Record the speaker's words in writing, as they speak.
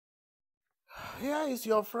Here is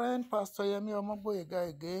your friend, Pastor Yemi Omogboyega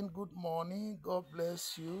again. Good morning. God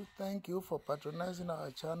bless you. Thank you for patronizing our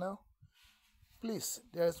channel. Please,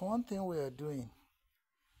 there is one thing we are doing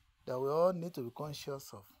that we all need to be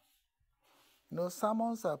conscious of.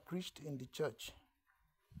 Sermons are preached in the church.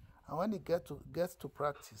 And when it gets to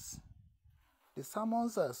practice, the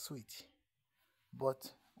sermons are sweet,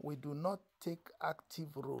 but we do not take active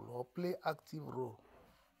role or play active role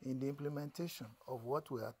in the implementation of what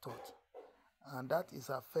we are taught. And that is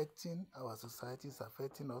affecting our society, it's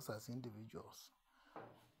affecting us as individuals.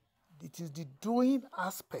 It is the doing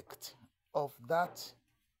aspect of that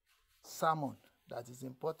sermon that is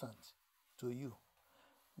important to you.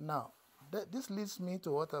 Now, this leads me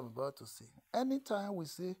to what I'm about to say. Anytime we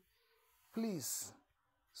say, please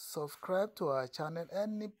subscribe to our channel,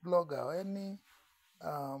 any blogger or any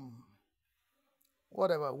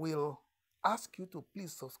whatever will ask you to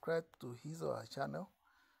please subscribe to his or her channel.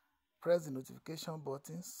 Press the notification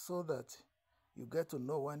button so that you get to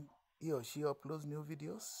know when he or she uploads new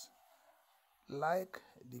videos. Like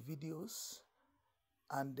the videos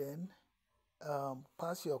and then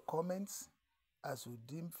pass your comments as you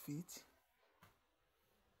deem fit.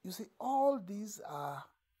 You see, all these are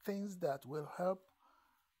things that will help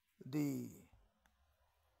the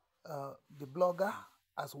blogger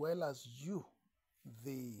as well as you,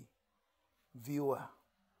 the viewer.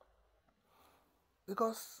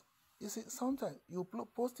 Because you see, sometimes you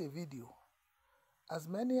post a video, as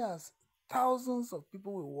many as thousands of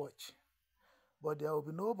people will watch, but there will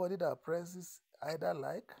be nobody that presses either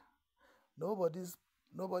like,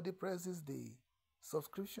 nobody presses the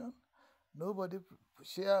subscription, nobody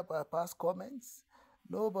share past comments,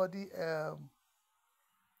 nobody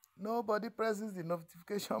presses the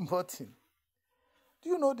notification button. Do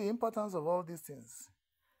you know the importance of all these things?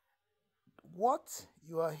 What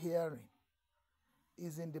you are hearing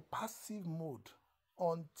is in the passive mode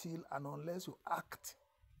until and unless you act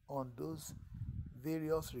on those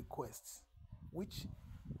various requests, which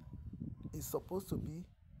is supposed to be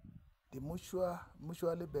the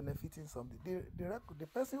mutually benefiting something. The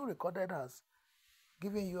person who recorded has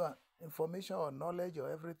given you information or knowledge or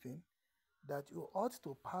everything that you ought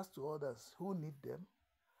to pass to others who need them.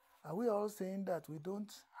 Are we all saying that we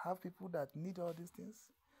don't have people that need all these things?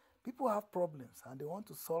 People have problems and they want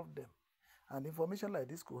to solve them. And information like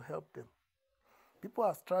this could help them. People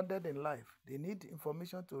are stranded in life. They need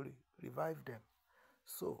information to revive them.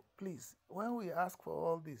 So please, when we ask for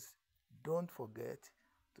all this, don't forget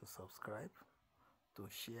to subscribe, to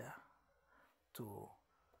share, to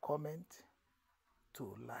comment,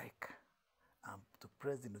 to like, and to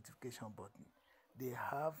press the notification button. They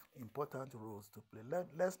have important roles to play.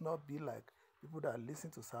 Let's not be like people that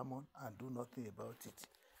listen to sermon and do nothing about it.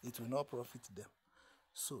 It will not profit them.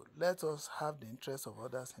 So let us have the interests of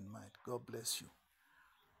others in mind. God bless you.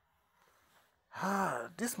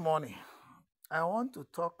 This morning, I want to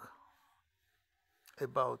talk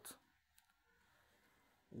about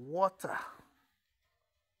water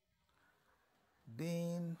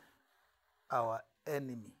being our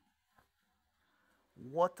enemy.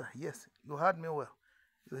 Water, yes, you heard me well.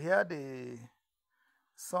 You hear the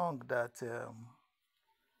song that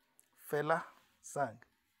Fela sang.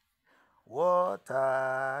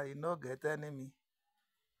 Water, you no get enemy.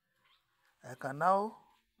 I can now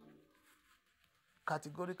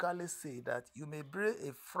categorically say that you may bring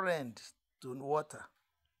a friend to water,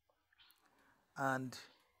 and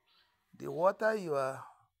the water you are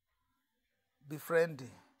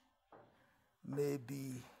befriending may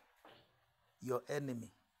be your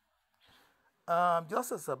enemy.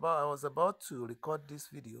 Just as I was about to record this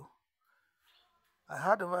video, I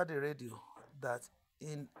heard over the radio that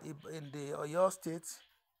in the Oyo State,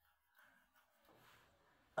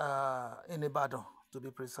 in Ibadan to be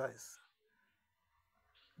precise,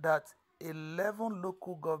 that 11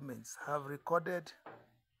 local governments have recorded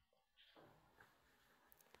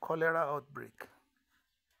cholera outbreak.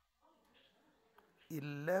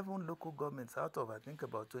 11 local governments out of, I think,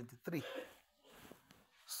 about 23.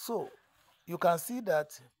 So you can see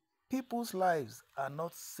that people's lives are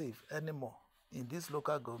not safe anymore in these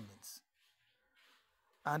local governments.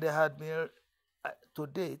 And there had been, to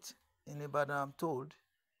date, in Ibadan, I'm told,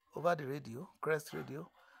 over the radio, Crest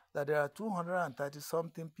Radio, that there are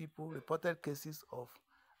 230-something people reported cases of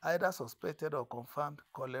either suspected or confirmed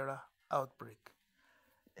cholera outbreak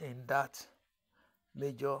in that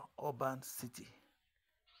major urban city.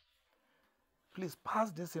 Please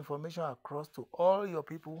pass this information across to all your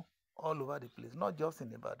people all over the place, not just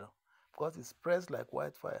in Ibadan, because it spreads like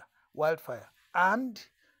wildfire. And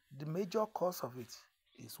the major cause of it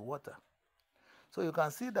is water. So you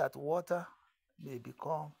can see that water may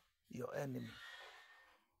become your enemy.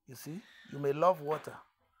 You see, you may love water,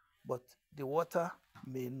 but the water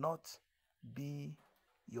may not be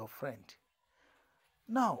your friend.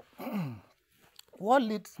 Now, what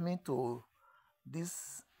leads me to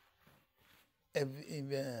this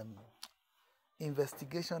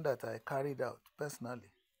investigation that I carried out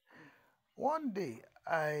personally? One day,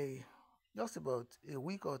 just about a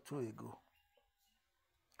week or two ago,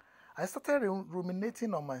 I started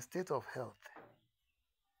ruminating on my state of health.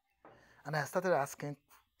 And I started asking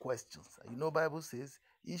questions. You know, Bible says,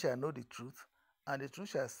 "Ye shall know the truth, and the truth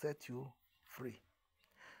shall set you free."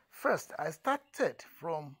 First, I started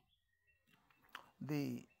from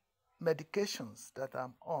the medications that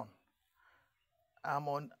I'm on. I'm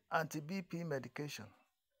on anti-BP medication,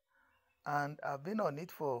 and I've been on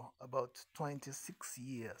it for about 26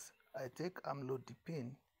 years. I take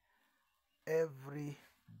amlodipine every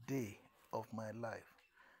day of my life.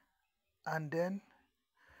 And then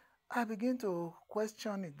I begin to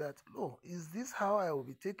question it that, oh, is this how I will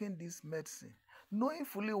be taking this medicine? Knowing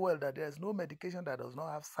fully well that there is no medication that does not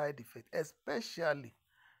have side effects, especially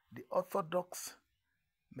the orthodox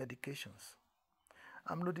medications.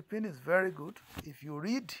 Amlodipine is very good. If you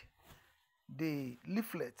read the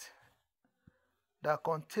leaflet that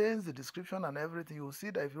contains the description and everything, you will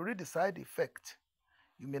see that if you read the side effect,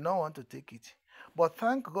 you may not want to take it. But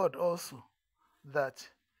thank God also that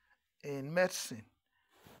in medicine,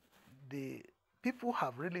 the people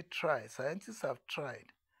have really tried, scientists have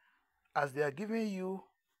tried. As they are giving you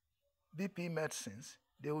BP medicines,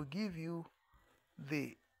 they will give you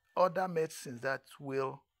the other medicines that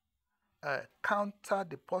will counter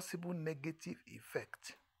the possible negative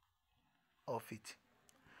effect of it.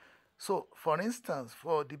 So, for instance,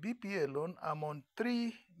 for the BP alone, I'm on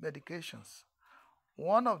 3 medications.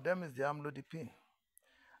 One of them is the amlodipine.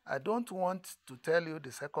 I don't want to tell you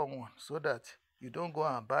the second one so that you don't go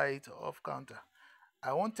and buy it off counter.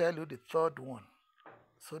 I won't tell you the third one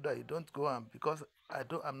so that you don't go and, because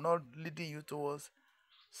I'm not leading you towards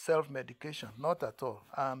self-medication, not at all.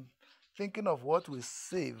 I'm thinking of what will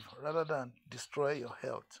save rather than destroy your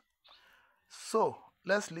health. So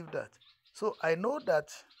let's leave that. So I know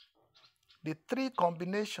that the 3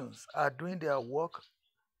 combinations are doing their work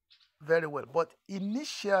very well. But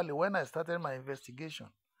initially, when I started my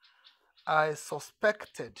investigation, I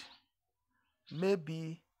suspected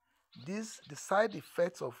maybe the side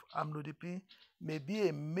effects of amlodipine may be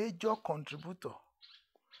a major contributor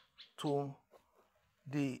to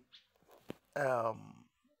the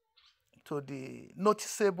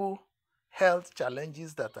noticeable health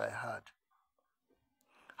challenges that I had.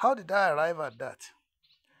 How did I arrive at that?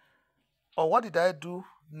 Or what did I do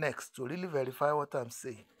next to really verify what I'm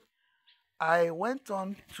saying? I went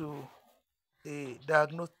on to a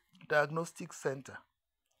diagnostic center,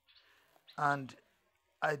 and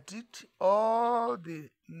I did all the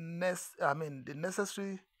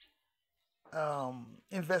necessary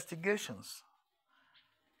investigations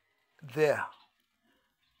there.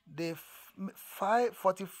 The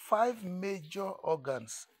 45 major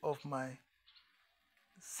organs of my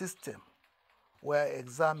system were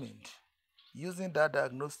examined using that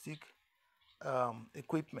diagnostic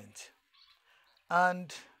equipment.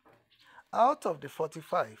 And out of the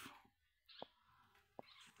 45,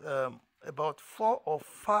 about 4 or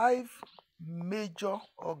 5 major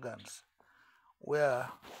organs were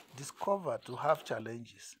discovered to have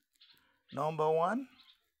challenges. Number 1,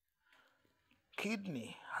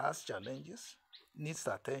 kidney has challenges, needs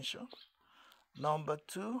attention. Number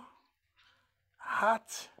 2,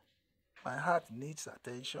 heart. My heart needs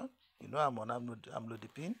attention. You know, I'm on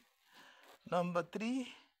amlodipine. Number 3,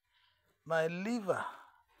 my liver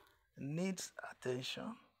needs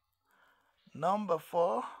attention. Number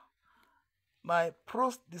 4,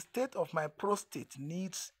 the state of my prostate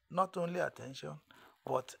needs not only attention,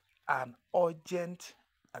 but an urgent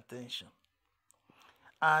attention.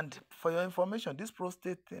 And for your information, this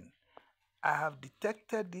prostate thing, I have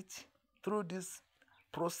detected it through this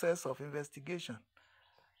process of investigation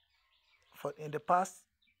in the past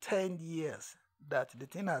 10 years, that the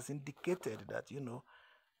thing has indicated that,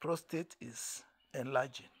 prostate is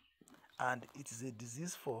enlarging, and it is a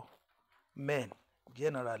disease for men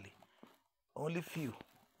generally. Only few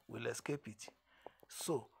will escape it.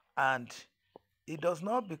 So, and it does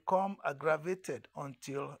not become aggravated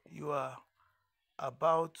until you are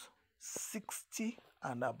about 60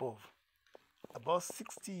 and above. About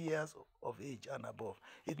 60 years of age and above.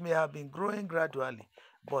 It may have been growing gradually,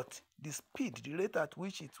 but the speed, the rate at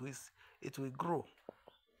which it will grow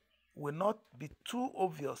will not be too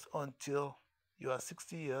obvious until you are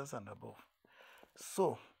 60 years and above.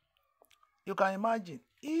 So, you can imagine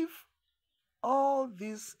if all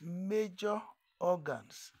these major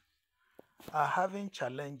organs are having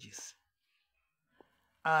challenges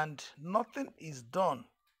and nothing is done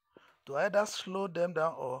to either slow them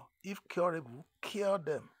down or, if curable, cure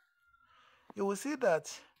them, you will see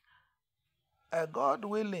that God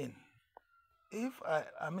willing, if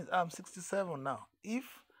I'm 67 now, if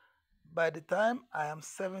by the time I am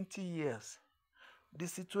 70 years, the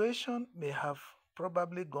situation may have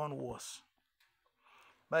probably gone worse.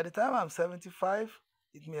 By the time I'm 75,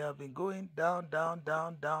 it may have been going down, down,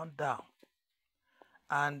 down, down, down.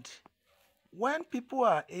 And when people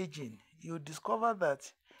are aging, you discover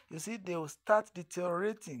that, you see, they will start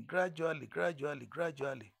deteriorating gradually, gradually,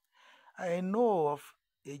 gradually. I know of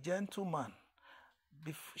a gentleman,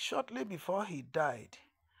 shortly before he died,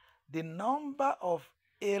 the number of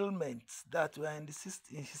ailments that were in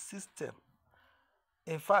his system.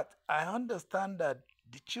 In fact, I understand that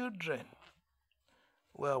the children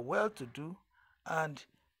were well to do and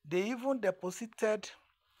they even deposited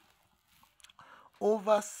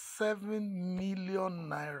over 7 million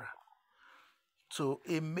naira to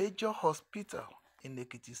a major hospital in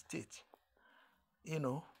Ekiti State, you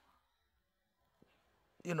know,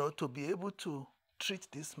 to be able to treat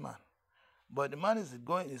this man. But the man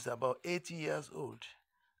is about 80 years old.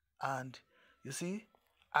 And you see,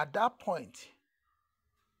 at that point,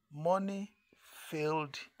 money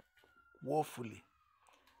failed woefully.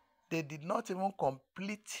 They did not even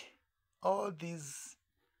complete all these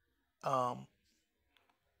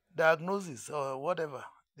diagnosis or whatever.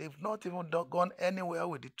 They've not even gone anywhere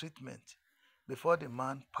with the treatment before the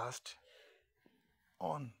man passed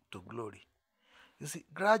on to glory. You see,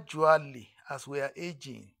 gradually, as we are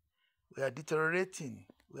aging, we are deteriorating,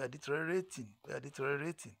 we are deteriorating, we are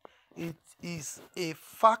deteriorating. It is a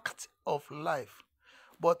fact of life.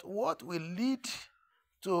 But what will lead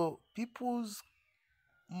to people's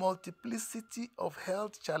multiplicity of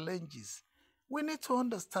health challenges, we need to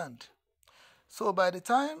understand. So by the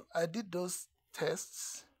time I did those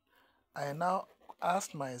tests, I now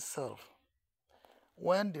asked myself,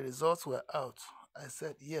 when the results were out, I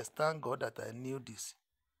said, yes, thank God that I knew this.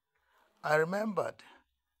 I remembered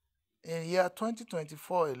in year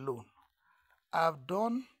 2024 alone, I've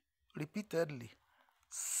done repeatedly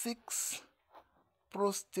 6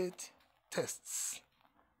 prostate tests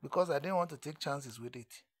because I didn't want to take chances with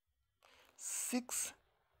it. 6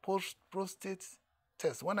 prostate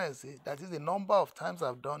tests. When I say that is the number of times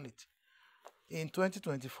I've done it in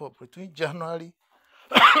 2024, between January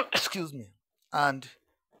excuse me, and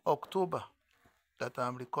October that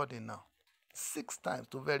I'm recording now. 6 times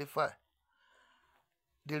to verify.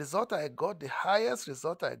 The result I got, the highest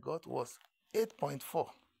result I got was 8.4.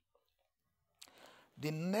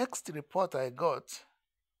 The next report I got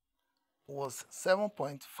was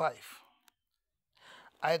 7.5.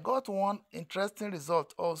 I got one interesting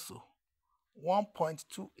result also,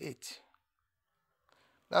 1.28.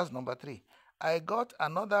 That's number 3. I got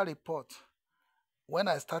another report when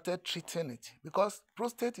I started treating it, because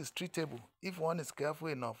prostate is treatable if one is careful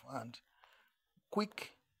enough and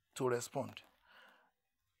quick to respond.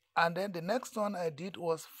 And then the next one I did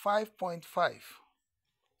was 5.5.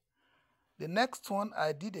 The next one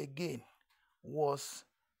I did again was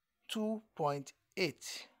 2.8.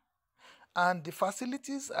 And the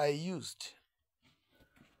facilities I used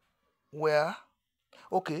were,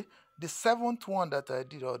 okay, the 7th one that I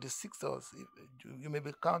did, or the 6th, you may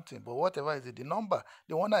be counting, but whatever is it, the number,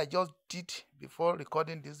 the one I just did before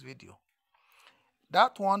recording this video,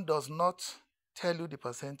 that one does not tell you the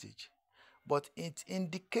percentage, but it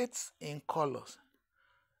indicates in colors.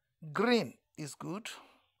 Green is good.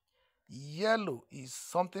 Yellow is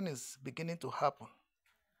something is beginning to happen.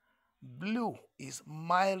 Blue is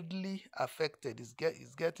mildly affected.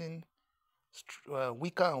 It's getting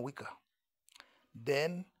weaker and weaker.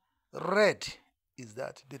 Then red is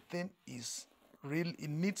that the thing is real. It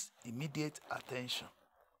needs immediate attention.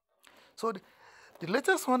 So the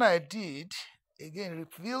latest one I did, again,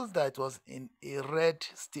 reveals that it was in a red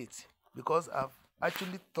state, because I've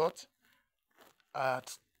actually thought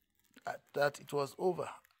that it was over.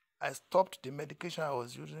 I stopped the medication I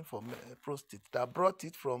was using for prostate that brought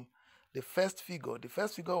it from the first figure. The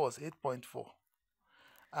first figure was 8.4,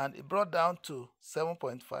 and it brought down to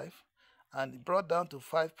 7.5, and it brought down to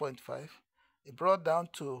 5.5, it brought down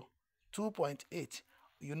to 2.8.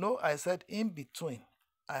 You know, I said in between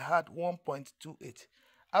I had 1.28.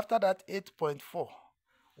 After that 8.4,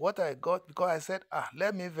 what I got, because I said,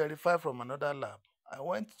 let me verify from another lab, I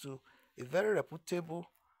went to a very reputable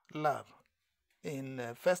lab in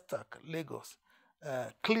Festac, Lagos,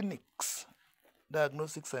 Clinics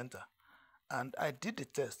Diagnostic Center, and I did the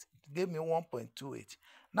test. It gave me 1.28.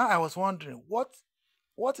 Now I was wondering, what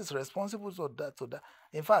what is responsible for that? So that,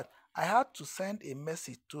 in fact, I had to send a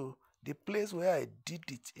message to the place where I did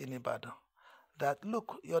it in Ibadan that,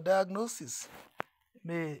 look, your diagnosis,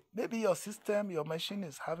 maybe your system, your machine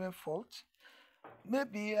is having fault,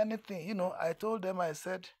 maybe anything, I told them, I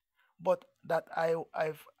said, but that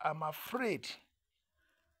I'm afraid,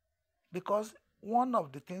 because one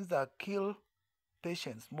of the things that kill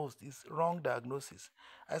patients most is wrong diagnosis.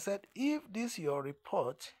 I said, if this your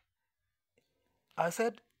report, I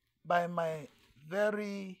said, by my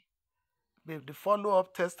the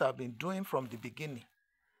follow-up test I've been doing from the beginning,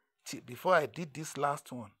 before I did this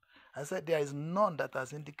last one, I said there is none that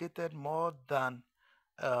has indicated more than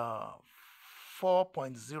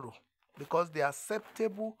 4.0, because the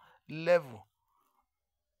acceptable level,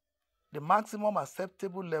 the maximum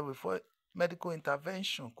acceptable level for medical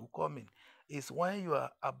intervention could come in is when you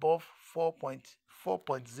are above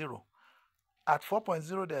 4.0. At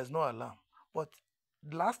 4.0, there is no alarm. But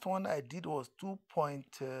the last one I did was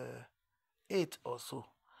 2.8 or so.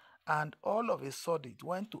 And all of a sudden, it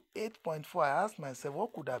went to 8.4. I asked myself,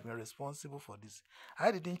 what could have been responsible for this?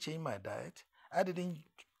 I didn't change my diet. I didn't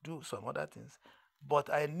do some other things.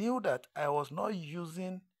 But I knew that I was not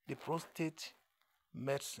using the prostate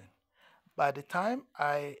medicine. By the time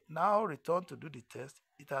I now returned to do the test,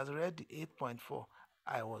 it has already 8.4.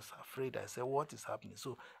 I was afraid. I said, what is happening?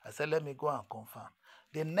 So I said, let me go and confirm.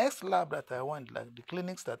 The next lab that I went, like the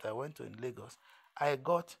clinics that I went to in Lagos, I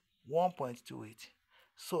got 1.28.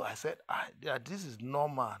 So I said, yeah, this is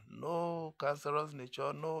normal. No cancerous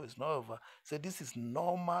nature. No, it's not over. So this is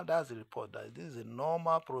normal. That's the report. That this is a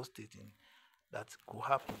normal prostate that could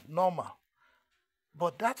happen. Normal.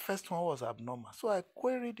 But that first one was abnormal. So I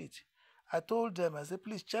queried it. I told them, I said,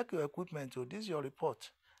 please check your equipment. So this is your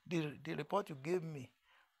report. The report you gave me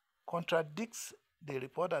contradicts the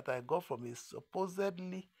report that I got from a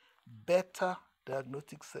supposedly better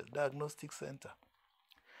diagnostic center.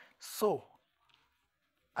 So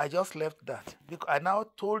I just left that, because I now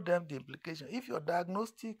told them the implication. If your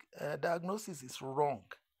diagnosis is wrong,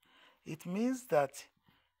 it means that,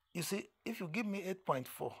 you see, if you give me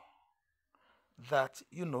 8.4, that,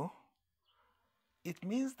 it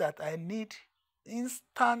means that I need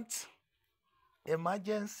instant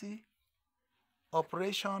emergency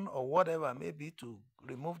operation or whatever, maybe to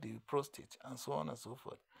remove the prostate and so on and so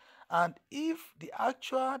forth. And if the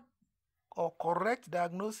actual or correct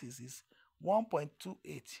diagnosis is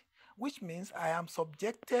 1.28, which means I am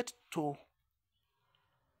subjected to,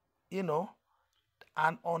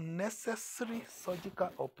 an unnecessary surgical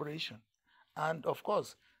operation. And of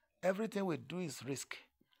course, everything we do is risk.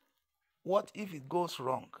 What if it goes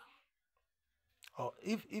wrong? Or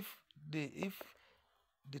if the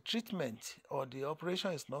treatment or the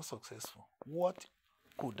operation is not successful, what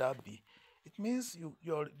could that be? It means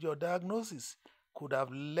your diagnosis could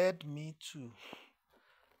have led me to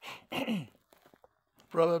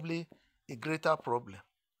probably a greater problem.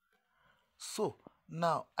 So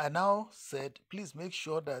now I said, please make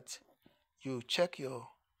sure that you check your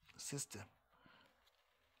system.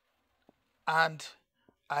 And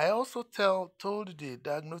I also told the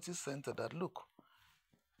diagnosis center that, look,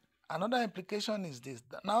 another implication is this,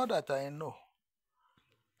 that now that I know,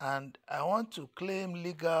 and I want to claim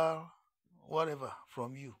legal whatever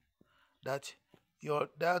from you, that your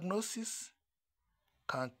diagnosis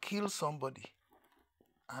can kill somebody,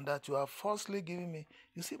 and that you are falsely giving me.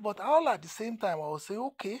 You see, but all at the same time, I will say,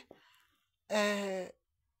 okay,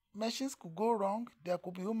 machines could go wrong. There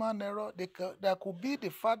could be human error. There could be the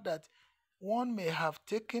fact that one may have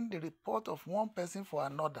taken the report of one person for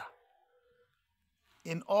another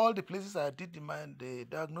in all the places I did the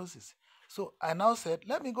diagnosis. So I now said,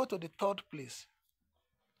 let me go to the third place.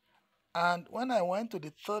 And when I went to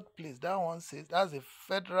the third place, that one says that's a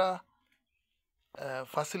federal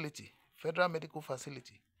facility, federal medical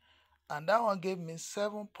facility. And that one gave me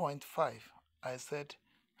 7.5. I said,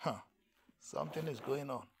 something is going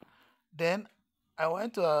on. Then I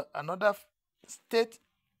went to another state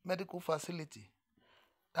medical facility.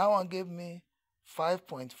 That one gave me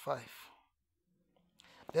 5.5.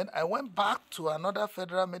 Then I went back to another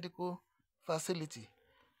federal medical facility.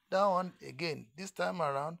 That one, again, this time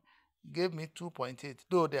around, gave me 2.8.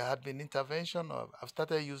 Though there had been intervention, I've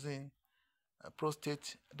started using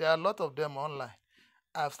prostate. There are a lot of them online.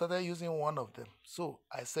 I've started using one of them. So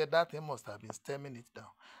I said that thing must have been stemming it down.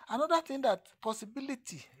 Another thing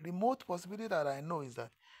remote possibility that I know is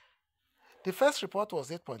that the first report was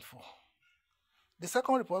 8.4. The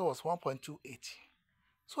second report was 1.28.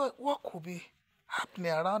 So what could be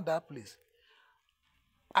happening around that place?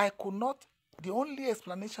 I could not, the only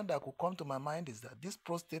explanation that could come to my mind is that this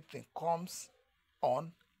prostate thing comes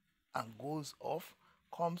on and goes off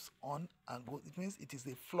comes on and goes. It means it is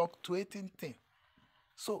a fluctuating thing.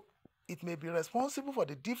 So it may be responsible for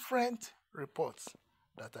the different reports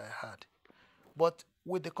that I had. But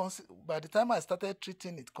with by the time I started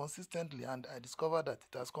treating it consistently and I discovered that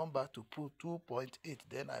it has come back to 2.8,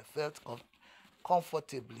 then I felt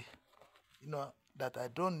comfortably, that I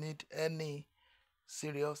don't need any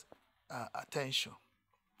serious attention.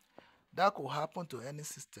 That could happen to any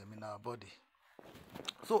system in our body.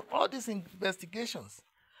 So all these investigations.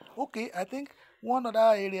 Okay, I think one other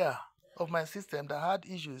area of my system that had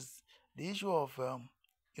issues, the issue of,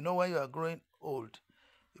 when you are growing old,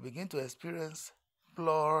 you begin to experience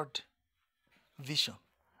blurred vision.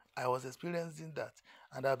 I was experiencing that,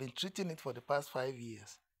 and I've been treating it for the past 5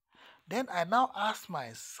 years. Then I now ask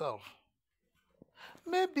myself,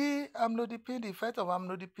 maybe amlodipine, the effect of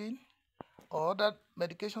amlodipine or other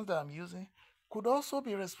medications that I'm using could also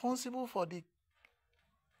be responsible for the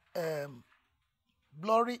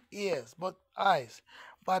blurry eyes.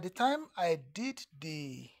 By the time I did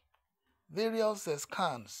the various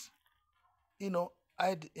scans, in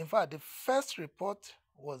fact, the first report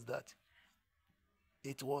was that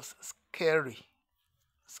it was scary,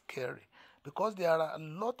 because there are a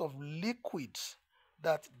lot of liquids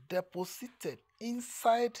that deposited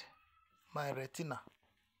inside my retina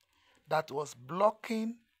that was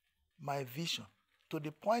blocking my vision, to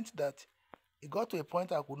the point that it got to a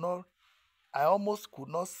point I almost could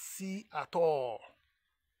not see at all.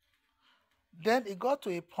 Then it got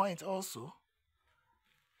to a point also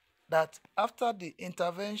that after the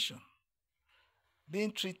intervention,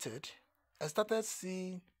 being treated, I started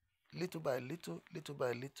seeing little by little,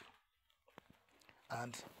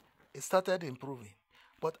 and it started improving.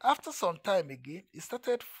 But after some time again, it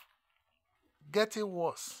started getting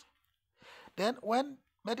worse. Then when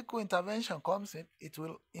medical intervention comes in, it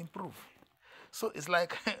will improve. So it's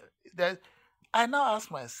like I now ask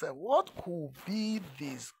myself, what could be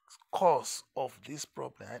the cause of this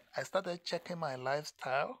problem? I started checking my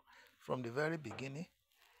lifestyle from the very beginning,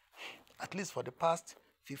 at least for the past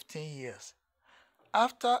 15 years.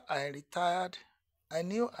 After I retired, I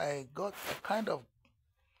knew I got a kind of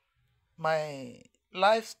my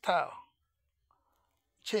lifestyle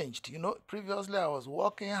changed. Previously I was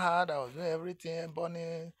working hard, I was doing everything,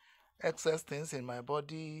 burning excess things in my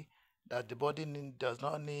body that the body does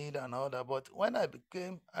not need and all that. But when I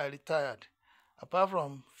retired, apart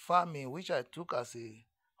from farming, which I took as a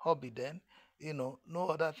hobby then, no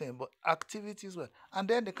other thing, but activities were. And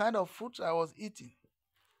then the kind of foods I was eating.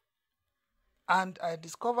 And I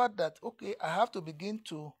discovered that, okay, I have to begin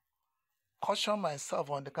to caution myself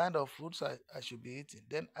on the kind of foods I should be eating.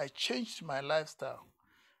 Then I changed my lifestyle.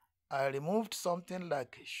 I removed something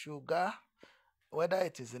like sugar, whether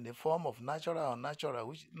it is in the form of natural or natural,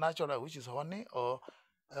 which is honey, or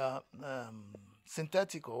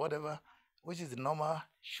synthetic or whatever, which is the normal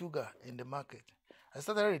sugar in the market. I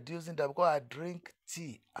started reducing that because I drink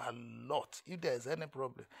tea a lot. If there is any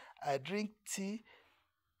problem, I drink tea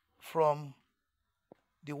from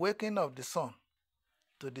the waking of the sun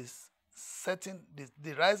to the setting,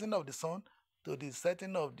 the rising of the sun to the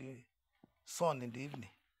setting of the sun in the evening.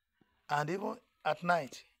 And even at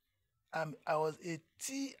night, I was a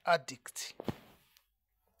tea addict.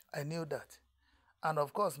 I knew that. And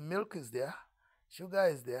of course, milk is there, sugar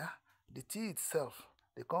is there, the tea itself,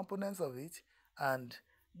 the components of it. And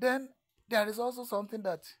then there is also something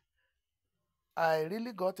that I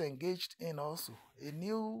really got engaged in also, a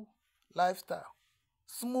new lifestyle,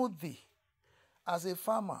 smoothie. As a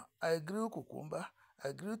farmer, I grew cucumber,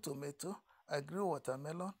 I grew tomato, I grew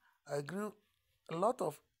watermelon, I grew a lot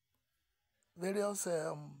of various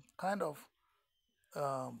kind of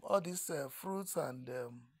all these fruits and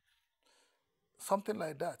something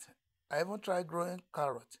like that. I even tried growing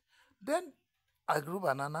carrot. Then I grew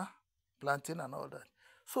banana, plantain and all that.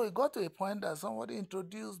 So it got to a point that somebody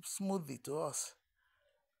introduced smoothie to us.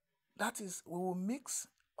 That is, we will mix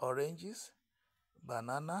oranges,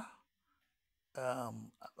 banana.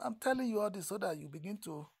 I'm telling you all this so that you begin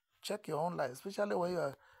to check your own life, especially when you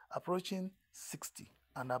are approaching 60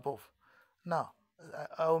 and above. Now,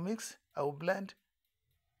 I will blend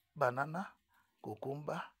banana,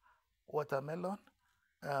 cucumber, watermelon,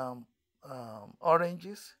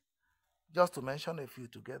 oranges, just to mention a few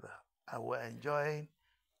together. And we're enjoying,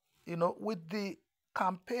 with the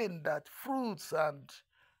campaign that fruits and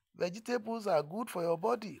vegetables are good for your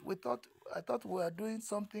body. I thought we were doing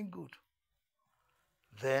something good.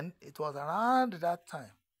 Then it was around that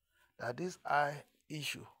time that this eye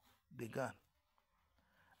issue began.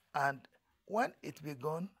 And when it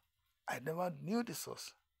began, I never knew the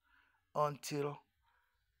source until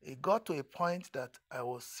it got to a point that I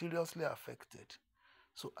was seriously affected.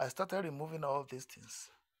 So I started removing all these things,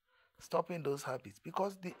 stopping those habits,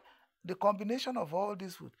 because the combination of all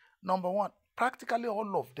these food, number one, practically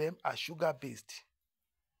all of them are sugar based.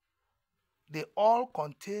 They all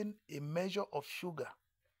contain a measure of sugar,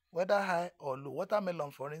 whether high or low.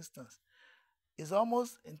 Watermelon, for instance, is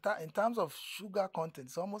almost in terms of sugar content,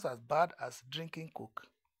 it's almost as bad as drinking Coke,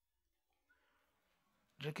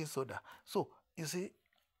 drinking soda. So you see,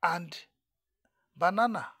 and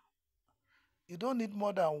banana, you don't need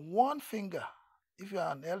more than one finger. If you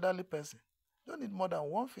are an elderly person, you don't need more than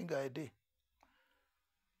one finger a day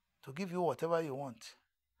to give you whatever you want.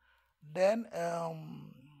 Then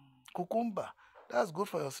cucumber, that's good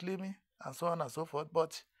for your slimming and so on and so forth.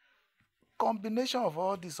 But combination of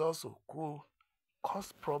all this also could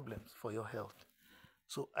cause problems for your health.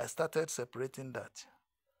 So I started separating that.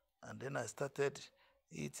 And then I started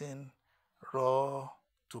eating raw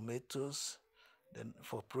tomatoes. Then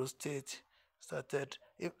for prostate, started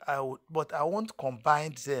if I would, but I won't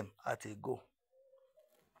combine them at a go.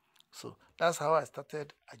 So that's how I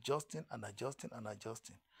started adjusting and adjusting and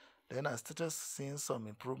adjusting. Then I started seeing some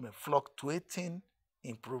improvement, fluctuating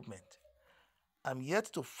improvement. I'm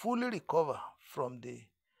yet to fully recover from the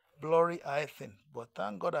blurry eye thing, but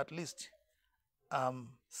thank God at least I'm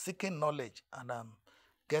seeking knowledge and I'm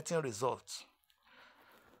getting results.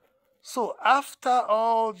 So after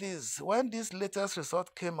all this, when this latest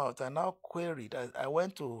result came out, I now queried. I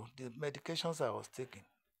went to the medications I was taking.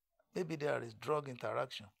 Maybe there is drug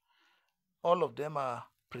interaction. All of them are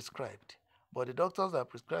prescribed, but the doctors that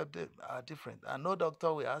prescribed them are different. And no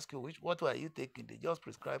doctor will ask you what are you taking. They just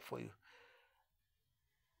prescribe for you,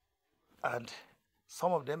 and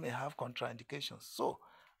some of them may have contraindications. So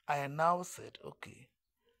I now said, okay,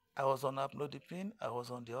 I was on amlodipine, I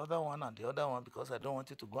was on the other one and the other one because I don't want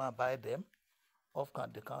you to go and buy them off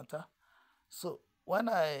the counter. So when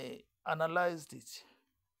I analyzed it,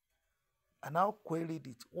 I now queried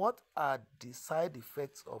it. What are the side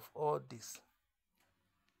effects of all this?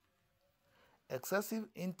 Excessive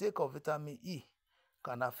intake of vitamin E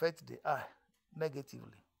can affect the eye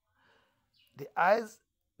negatively. The eyes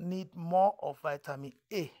need more of vitamin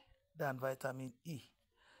A than vitamin E.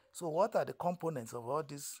 So what are the components of all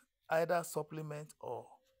this, either supplement or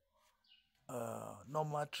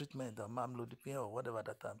normal treatment, or amlodipine or whatever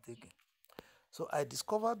that I'm taking? So I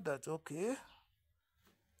discovered that, okay,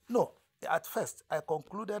 no, at first I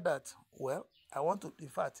concluded that, well, I want to, in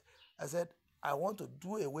fact, I said, I want to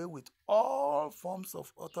do away with all forms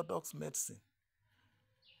of orthodox medicine.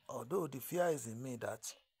 Although the fear is in me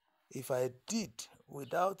that if I did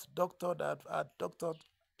without doctor's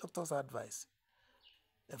advice,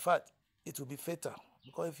 in fact, it will be fatal.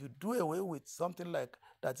 Because if you do away with something like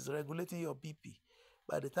that is regulating your BP,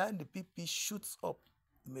 by the time the BP shoots up,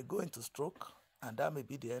 you may go into stroke, and that may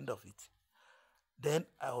be the end of it. Then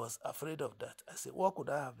I was afraid of that. I said, what could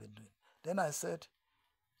I have been doing? Then I said,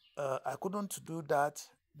 I couldn't do that.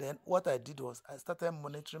 Then what I did was I started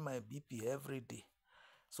monitoring my BP every day.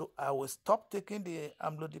 So I will stop taking the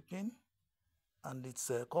amlodipine and its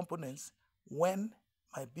components when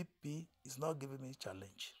my BP is not giving me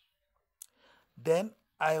challenge. Then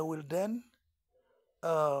I will then,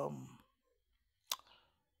 but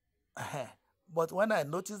when I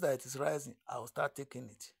notice that it is rising, I will start taking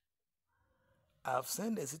it. I've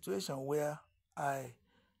seen a situation where I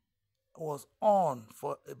was on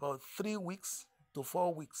for about 3 weeks to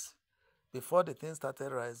 4 weeks before the thing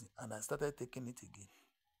started rising, and I started taking it again.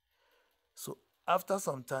 So after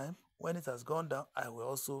some time, when it has gone down,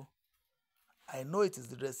 I know it is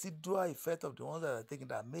the residual effect of the ones that are taking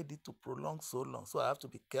that made it to prolong so long. So I have to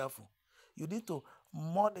be careful. You need to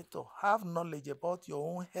monitor, have knowledge about your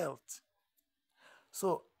own health.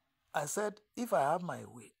 So I said, if I have my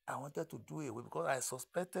way, I wanted to do away, because I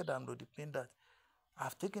suspected amlodipine that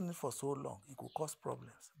I've taken it for so long, it could cause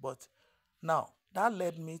problems. But now, that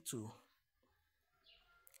led me to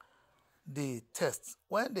the tests.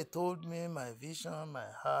 When they told me my vision, my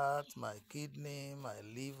heart, my kidney, my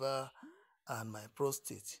liver, and my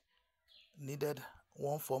prostate needed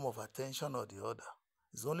one form of attention or the other,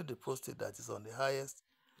 it's only the prostate that is on the highest,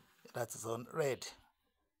 that is on red.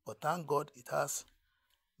 But thank God it has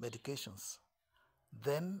medications.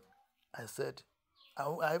 Then I said,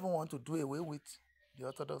 I even want to do away with the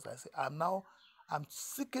orthodox. I said, I'm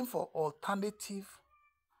seeking for alternative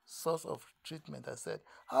source of treatment. I said,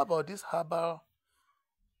 how about these herbal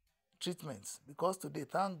treatments? Because today,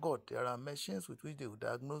 thank God, there are machines with which they will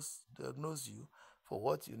diagnose you for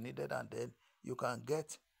what you needed, and then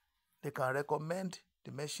they can recommend,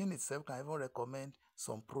 the machine itself can even recommend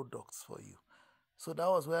some products for you. So that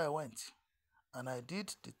was where I went, and I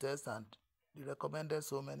did the test, and they recommended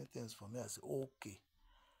so many things for me. I said, okay.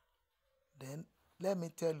 Then let me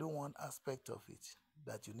tell you one aspect of it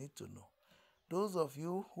that you need to know. Those of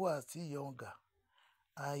you who are still younger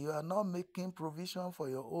and you are not making provision for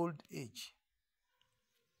your old age,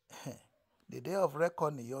 the day of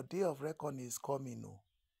reckoning, your day of reckoning is coming. No.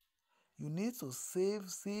 You need to save.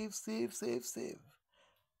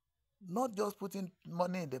 Not just putting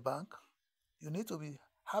money in the bank. You need to be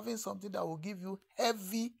having something that will give you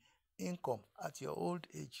heavy income at your old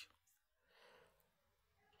age.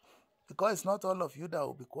 Because it's not all of you that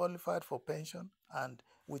will be qualified for pension, and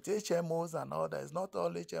with HMOs and all that, it's not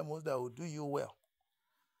all HMOs that will do you well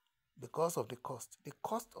because of the cost. The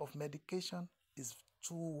cost of medication is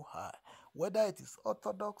too high, whether it is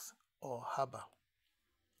orthodox or herbal.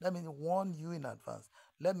 Let me warn you in advance.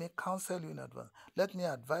 Let me counsel you in advance. Let me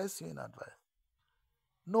advise you in advance.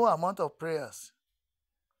 No amount of prayers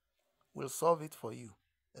will solve it for you,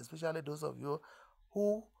 especially those of you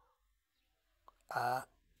who are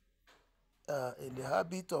in the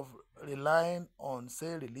habit of relying on,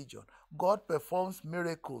 say, religion. God performs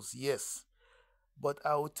miracles, yes, but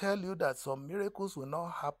I will tell you that some miracles will not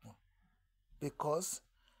happen because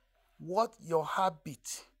what your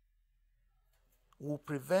habit will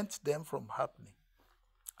prevent them from happening.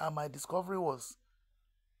 And my discovery was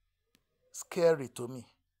scary to me,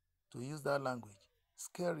 to use that language,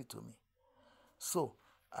 scary to me. So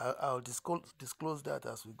I'll disclose that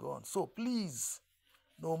as we go on. So please,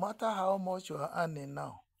 no matter how much you are earning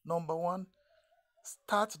now, number one,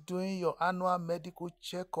 start doing your annual medical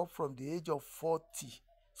checkup from the age of 40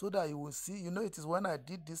 so that you will see. It is when I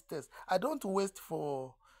did this test. I don't wait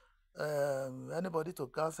for anybody to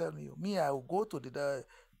counsel me. Me, I will go to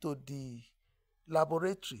the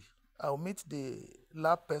laboratory. I'll meet the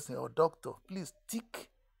lab person or doctor. Please tick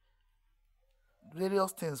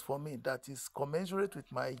various things for me that is commensurate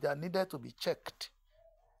with my age that needed to be checked.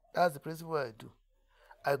 That's the principle I do.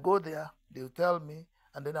 I go there, they'll tell me,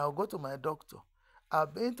 and then I'll go to my doctor.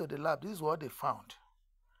 I've been to the lab. This is what they found.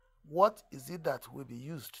 What is it that will be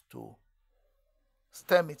used to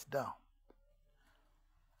stem it down?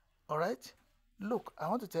 All right? Look, I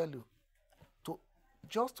want to tell you, to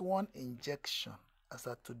just one injection as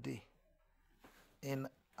of today in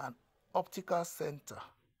an optical center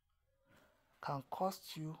can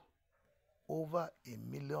cost you over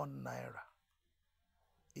 ₦1 million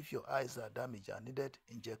if your eyes are damaged and needed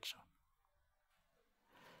injection.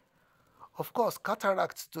 Of course,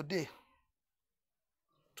 cataracts today,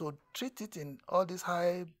 to treat it in all these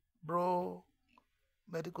high-brow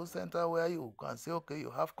medical center where you can say, okay, you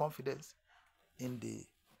have confidence in the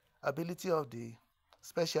ability of the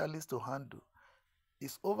specialist to handle,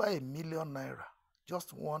 is over ₦1 million,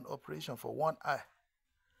 just one operation for one eye.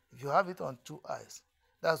 If you have it on two eyes,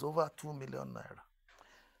 that's over ₦2 million.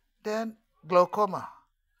 Then glaucoma,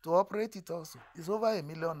 to operate it also, is over ₦1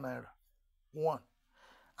 million, one.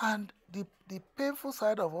 And the painful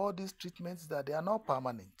side of all these treatments is that they are not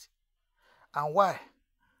permanent. And why?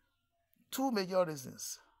 Two major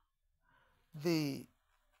reasons. The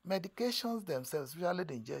medications themselves, especially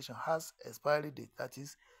the injection, has expiry date. That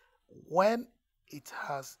is, when it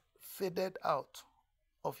has faded out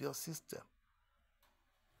of your system.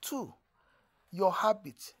 Two, your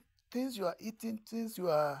habit, things you are eating,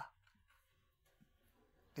 the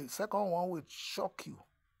second one will shock you,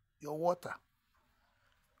 your water.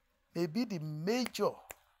 May be the major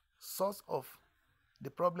source of the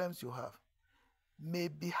problems you have. May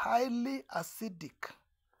be highly acidic,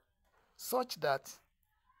 such that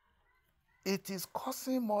it is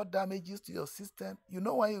causing more damages to your system.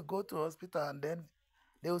 When you go to hospital and then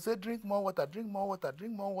they will say, drink more water, drink more water,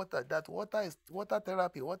 drink more water. That water is water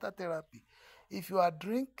therapy, water therapy. If you are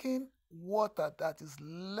drinking water that is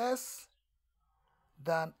less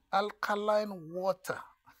than alkaline water,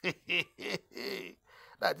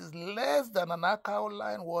 that is less than an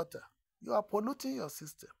alkaline water, you are polluting your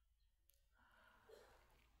system.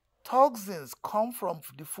 Toxins come from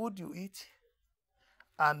the food you eat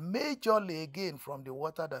and majorly again from the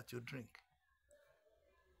water that you drink.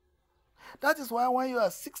 That is why when you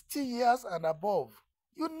are 60 years and above,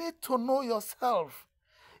 you need to know yourself.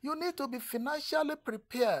 You need to be financially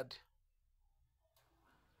prepared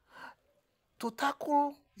to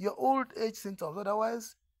tackle your old age symptoms.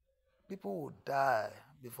 Otherwise, people will die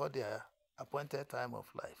before their appointed time of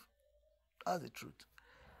life. That's the truth.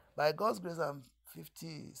 By God's grace, I'm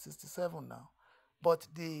 67 now. But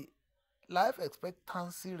the life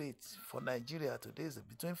expectancy rate for Nigeria today is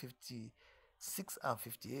between 56 and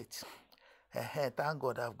 58. Thank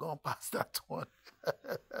God I've gone past that one.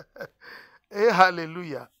 Hey,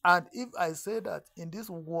 hallelujah. And if I say that in this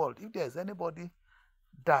world, if there's anybody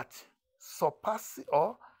that surpasses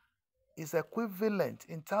or is equivalent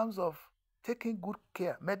in terms of taking good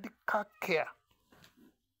care, medical care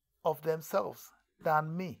of themselves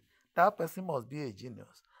than me, that person must be a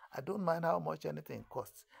genius. I don't mind how much anything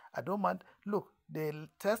costs. I don't mind. Look, the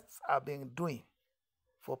tests I've been doing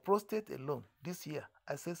for prostate alone this year,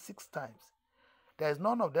 I say 6 times. There is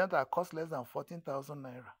none of them that cost less than 14,000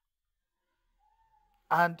 naira.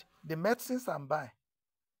 And the medicines I'm buying,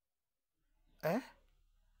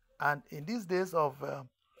 and in these days of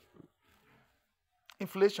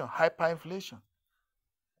inflation, hyperinflation,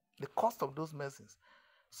 the cost of those medicines,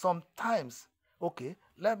 sometimes, okay,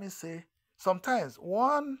 let me say, sometimes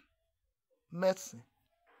one medication,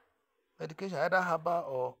 either herbal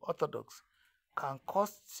or orthodox, can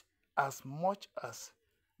cost as much as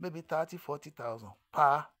maybe 30, 40,000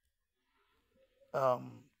 per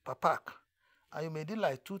pack. And you may need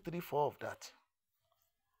like 2, 3, 4 of that,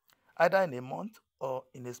 either in a month or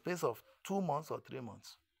in a space of 2 months or 3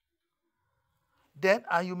 months. Then,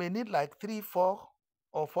 and you may need like 3, 4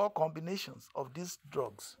 or 4 combinations of these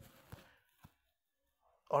drugs.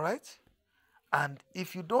 All right? And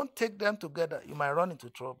if you don't take them together, you might run into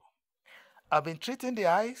trouble. I've been treating the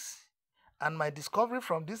eyes, and my discovery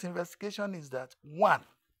from this investigation is that, 1,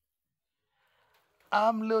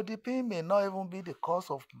 amlodipine may not even be the cause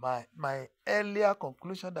of my earlier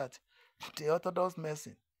conclusion that the orthodox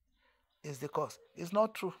medicine is the cause. It's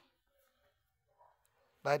not true.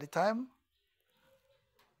 By the time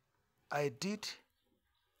I did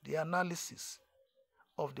the analysis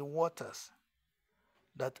of the waters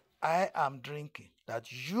that I am drinking, that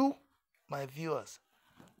you, my viewers,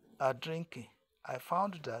 are drinking, I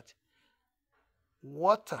found that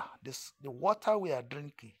water, the water we are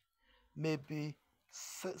drinking, may be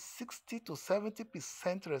 60 to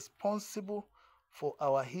 70% responsible for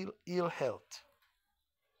our ill health.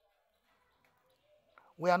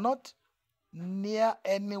 We are not near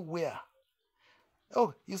anywhere.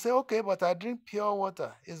 Oh, you say, okay, but I drink pure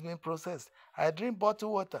water, it's been processed. I drink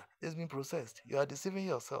bottled water, it's been processed. You are deceiving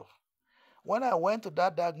yourself. When I went to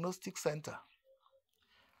that diagnostic center,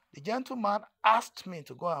 the gentleman asked me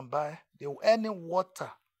to go and buy any water,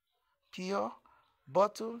 pure,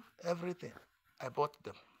 bottled, everything. I bought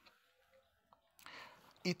them.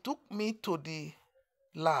 He took me to the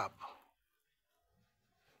lab,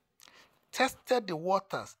 tested the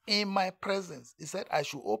waters in my presence. He said I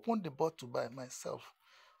should open the bottle by myself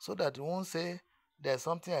so that he won't say there's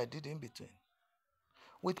something I did in between.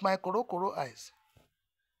 With my koro eyes,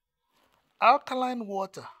 alkaline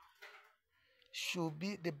water should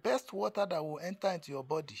be the best water that will enter into your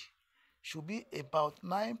body, should be about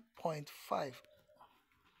 9.5.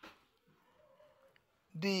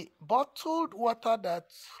 The bottled water that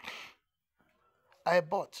I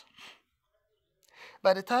bought,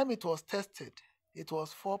 by the time it was tested, it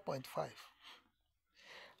was 4.5.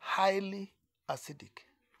 Highly acidic.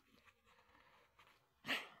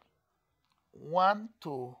 1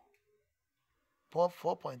 to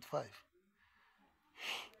 4.5.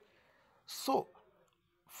 So,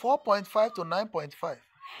 4.5 to 9.5.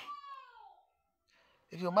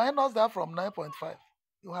 If you minus that from 9.5,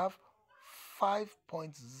 you have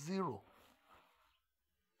 5.0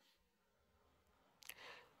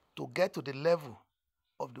 to get to the level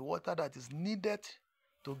of the water that is needed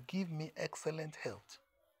to give me excellent health.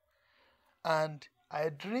 And I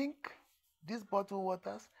drink these bottled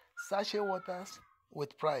waters, sachet waters,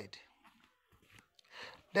 with pride.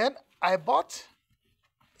 Then I bought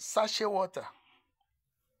sachet water.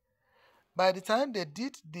 By the time they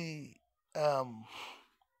did the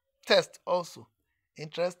test also,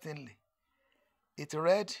 interestingly, it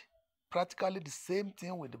read practically the same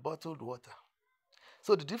thing with the bottled water.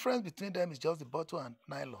 So the difference between them is just the bottle and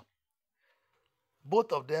nylon.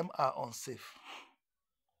 Both of them are unsafe.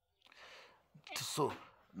 So,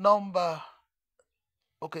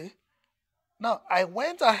 okay. Now, I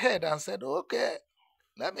went ahead and said, okay,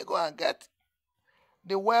 let me go and get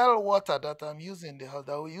the well water that I'm using in the house,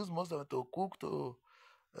 that we use most of it to cook, to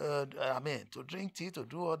drink tea, to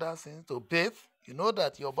do other things, to bathe. You know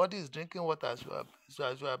that your body is drinking water as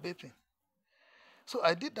you are bathing. So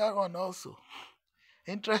I did that one also.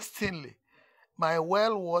 Interestingly, my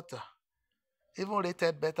well water even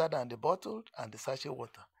rated better than the bottled and the sachet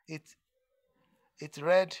water. It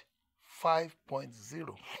read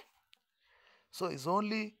 5.0. So it's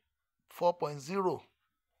only 4.0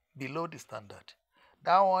 below the standard.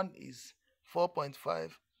 That one is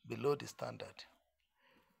 4.5 below the standard.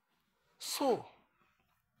 So,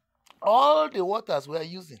 all the waters we are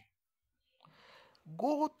using,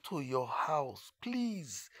 go to your house,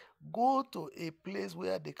 please. Go to a place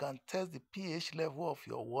where they can test the pH level of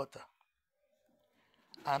your water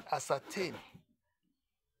and ascertain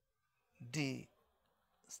the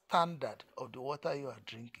standard of the water you are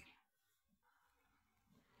drinking.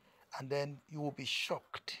 And then you will be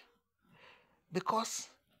shocked because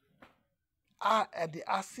the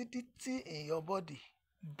acidity in your body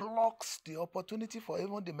blocks the opportunity for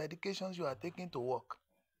even the medications you are taking to work.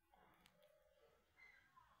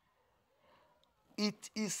 It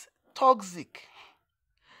is toxic,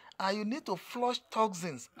 and you need to flush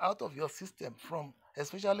toxins out of your system, from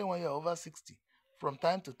especially when you're over 60, from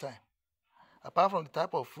time to time. Apart from the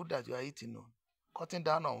type of food that you are eating, cutting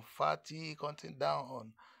down on fatty, cutting down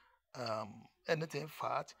on anything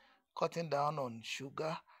fat, cutting down on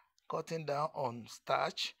sugar, cutting down on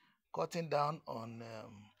starch, cutting down on,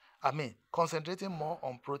 concentrating more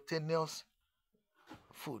on proteinous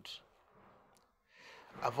food.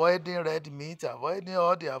 Avoiding red meat, avoiding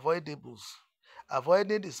all the avoidables,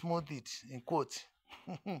 avoiding the smoothie, in quote,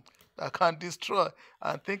 that can destroy,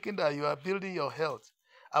 and thinking that you are building your health.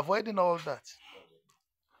 Avoiding all that.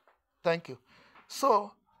 Thank you.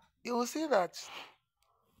 So, you will see that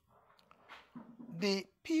the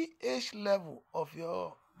pH level of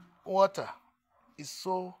your water is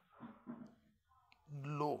so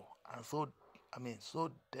low and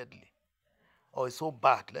so deadly, or it's so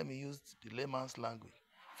bad. Let me use the layman's language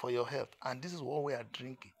for your health. And this is what we are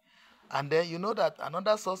drinking. And then you know that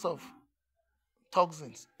another source of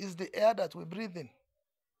toxins is the air that we breathe in.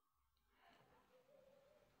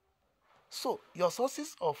 So your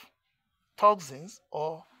sources of toxins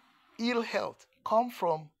or ill health come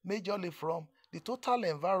majorly from the total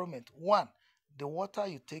environment. 1, the water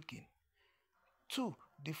you take in. 2,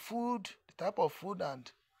 the food, the type of food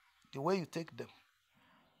and the way you take them.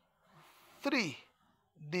 3,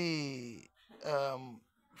 the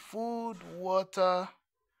food, water.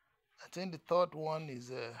 I think the third one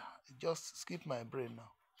is, just skip my brain now.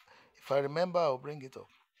 If I remember, I'll bring it up.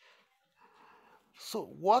 So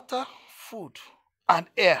water, food, and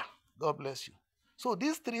air. God bless you. So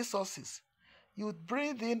these 3 sources, you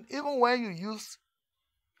breathe in even when you use,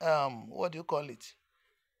 what do you call it?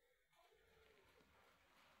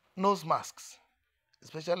 Nose masks,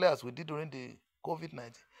 especially as we did during the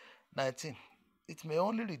COVID-19. It may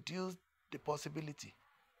only reduce the possibility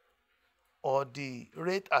or the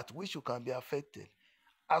rate at which you can be affected.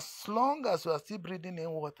 As long as you are still breathing in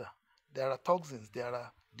water, there are toxins, there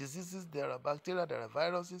are diseases, there are bacteria, there are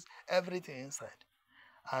viruses, everything inside.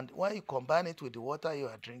 And when you combine it with the water you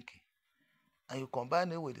are drinking, and you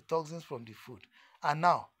combine it with the toxins from the food, and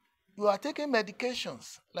now you are taking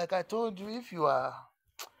medications, like I told you, if you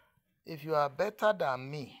are better than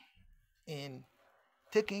me in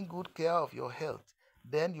taking good care of your health,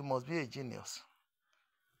 then you must be a genius.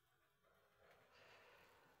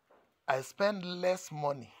 I spend less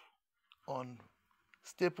money on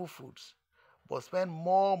staple foods, but spend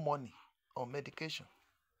more money on medication,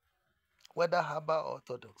 whether herbal or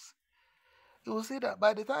orthodox. You will see that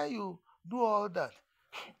by the time you do all that,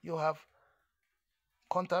 you have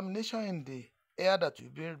contamination in the air that you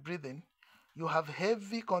breathe in, you have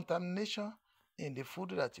heavy contamination in the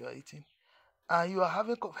food that you are eating, and you are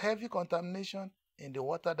having heavy contamination in the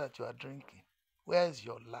water that you are drinking. Where is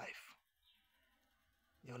your life?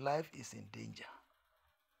 Your life is in danger.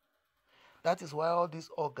 That is why all these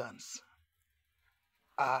organs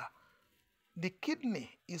are, the kidney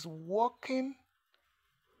is working,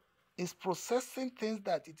 is processing things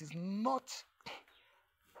that it is not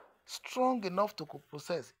strong enough to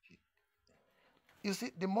process. You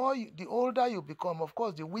see, the older you become, of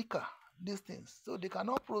course, the weaker these things. So they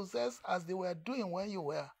cannot process as they were doing when you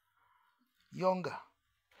were younger.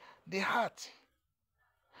 The heart,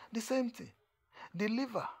 the same thing. The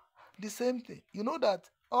liver, the same thing. You know that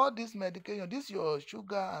all this medication, this your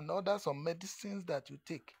sugar and other some medicines that you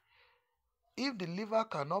take, if the liver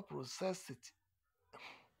cannot process it,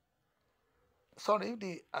 sorry,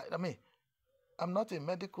 I'm not a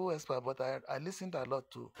medical expert, but I listened a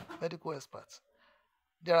lot to medical experts.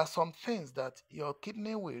 There are some things that your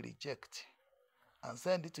kidney will reject and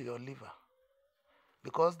send it to your liver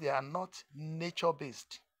because they are not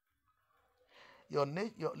nature-based. Your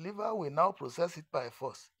liver will now process it by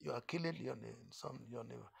force. You are killing your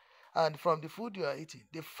liver. And from the food you are eating,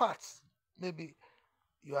 the fats, maybe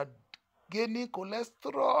you are gaining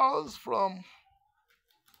cholesterols from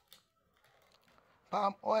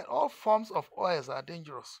palm oil. All forms of oils are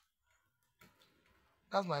dangerous.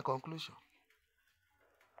 That's my conclusion.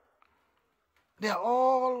 They are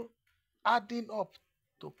all adding up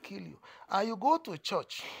to kill you. And you go to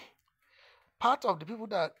church, part of the people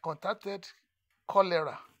that contracted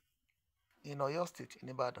cholera in Oyo State, in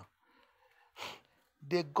Ibadan,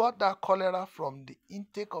 they got that cholera from the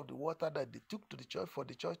intake of the water that they took to the church for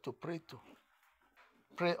the church to pray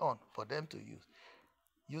on, for them to use.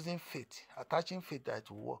 using faith, attaching faith that it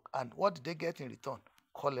will work. And what did they get in return?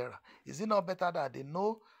 Cholera. Is it not better that they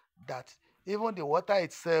know that even the water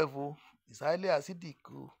itself is highly acidic?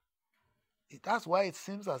 That's why it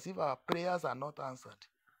seems as if our prayers are not answered,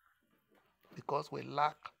 because we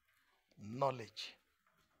lack knowledge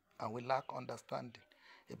and we lack understanding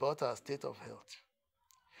about our state of health.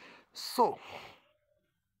 So,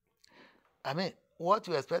 I mean, what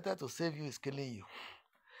you expected to save you is killing you.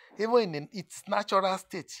 Even in its natural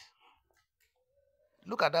state.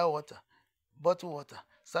 Look at that water. Bottled water,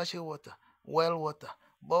 sachet water, well water,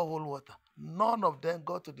 borehole water. None of them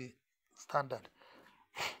got to the standard.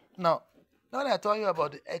 Now that I tell you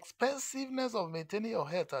about the expensiveness of maintaining your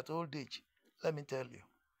health at old age, let me tell you.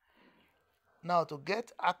 Now, to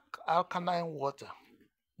get alkaline water,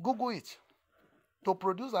 Google it. To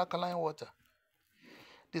produce alkaline water,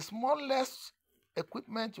 the smallest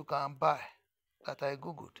equipment you can buy that I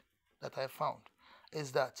Googled, that I found,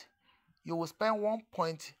 is that you will spend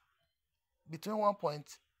between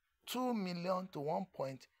 1.2 million to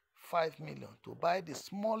 1.5 million to buy the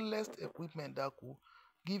smallest equipment that could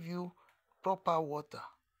give you proper water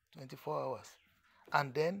 24 hours.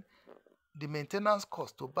 And then the maintenance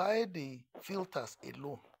cost to buy the filters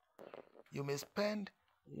alone, you may spend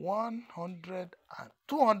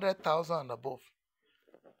 200,000 and above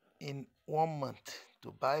in 1 month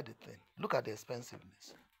to buy the thing. Look at the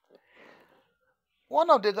expensiveness. One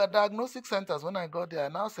of the diagnostic centers, when I got there, I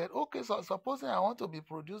now said, okay, so supposing I want to be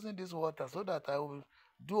producing this water so that I will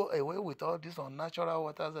do away with all these unnatural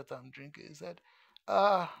waters that I'm drinking. He said,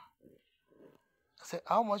 I said,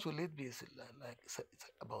 how much will it be? It's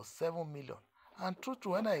about 7 million. And true,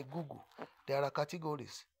 when I Google, there are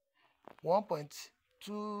categories.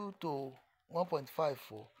 1.2 to 1.5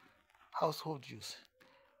 for household use.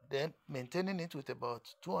 Then maintaining it with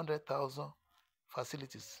about 200,000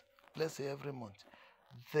 facilities, let's say every month.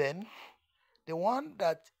 Then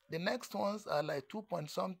the next ones are like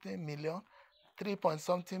 2-point-something million,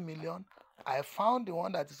 3-point-something million. I found the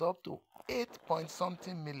one that is up to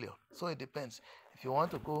 8-point-something million. So it depends if you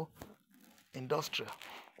want to go industrial.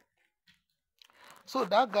 So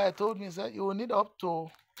that guy told me, that you will need up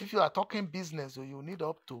to, if you are talking business, you will need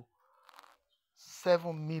up to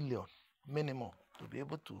 7 million minimum to be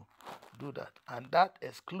able to do that. And that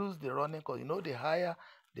excludes the running cost. You know, the higher,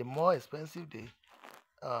 the more expensive the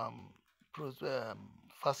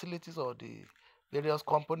facilities or the various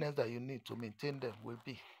components that you need to maintain them will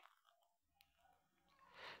be.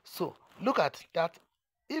 So look at that.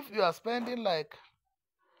 If you are spending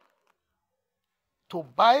to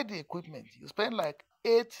buy the equipment, you spend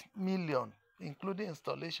 8 million, including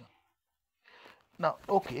installation. Now,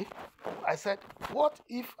 okay, I said, what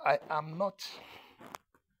if I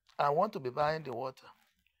want to be buying the water?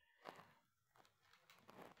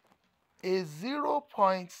 A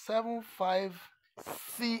 0.75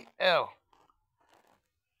 cl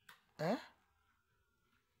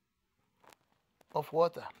of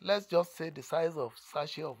water, let's just say the size of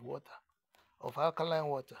sachet of water, of alkaline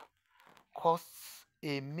water, costs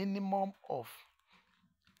a minimum of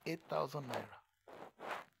 8,000 naira.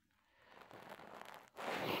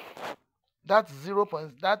 That's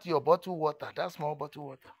that's your bottled water, that small bottled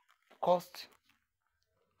water, costs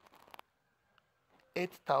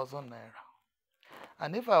 8,000 naira.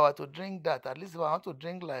 And if I were to drink that, at least if I want to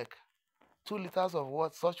drink 2 liters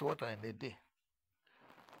of such water in a day,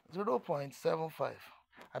 0.75,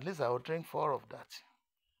 at least I will drink 4 of that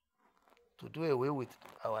to do away with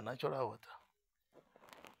our natural water.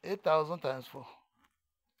 8,000 times 4,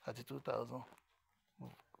 32,000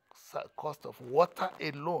 cost of water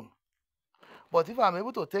alone. But if I'm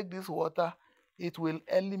able to take this water, it will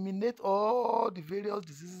eliminate all the various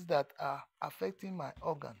diseases that are affecting my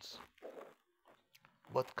organs.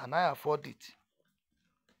 But can I afford it?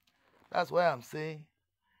 That's why I'm saying,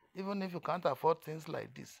 even if you can't afford things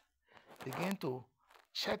like this, begin to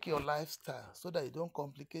check your lifestyle so that you don't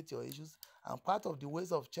complicate your issues. And part of the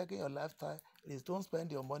ways of checking your lifestyle is don't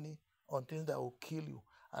spend your money on things that will kill you.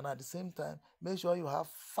 And at the same time, make sure you have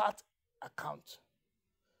fat account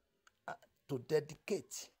to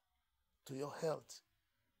dedicate to your health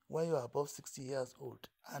when you are above 60 years old.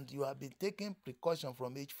 And you have been taking precaution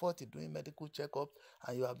from age 40, doing medical checkups,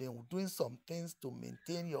 and you have been doing some things to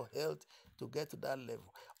maintain your health to get to that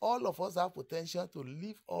level. All of us have potential to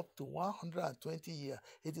live up to 120 years.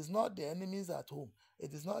 It is not the enemies at home.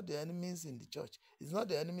 It is not the enemies in the church. It's not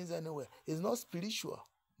the enemies anywhere. It's not spiritual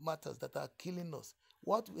matters that are killing us.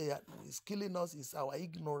 What is killing us is our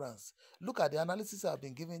ignorance. Look at the analysis I've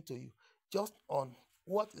been giving to you just on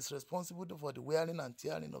what is responsible for the wearing and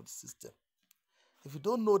tearing of the system. If you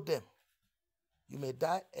don't know them, you may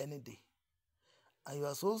die any day. and you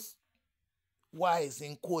are so wise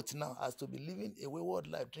in quote now as to be living a wayward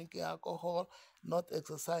life, drinking alcohol, not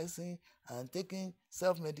exercising, and taking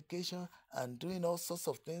self-medication and doing all sorts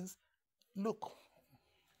of things, look,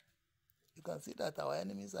 you can see that our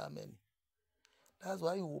enemies are many. That's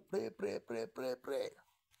why you will pray, pray, pray, pray, pray.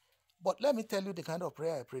 But let me tell you the kind of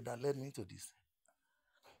prayer I prayed that led me to this.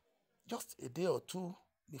 Just a day or two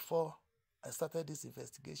before I started these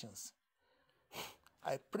investigations,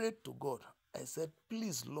 I prayed to God. I said,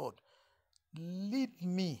 please, Lord, lead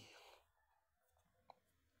me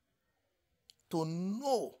to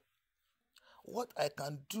know what I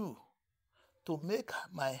can do to make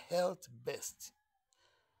my health best.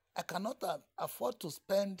 I cannot afford to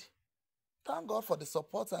spend, thank God for the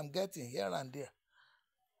support I'm getting here and there.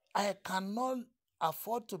 I cannot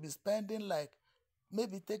afford to be spending like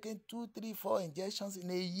maybe taking 2, 3, 4 injections in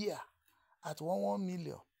a year at 1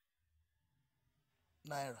 million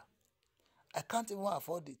naira. I can't even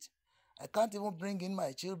afford it. I can't even bring in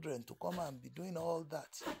my children to come and be doing all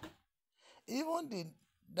that. Even the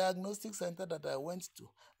diagnostic center that I went to,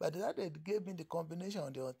 by the time they gave me the combination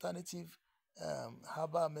of the alternative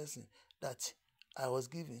herbal medicine that I was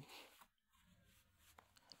given,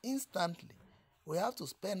 instantly, we have to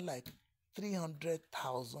spend like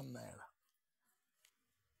 300,000 naira.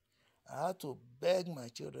 I had to beg my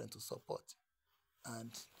children to support,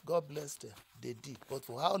 and God bless them, they did. But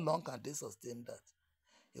for how long can they sustain that?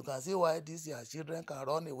 You can see why these year children can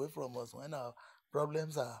run away from us when our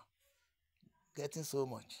problems are getting so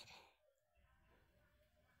much.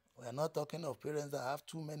 We are not talking of parents that have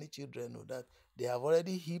too many children, or that they have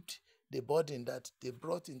already heaped the burden that they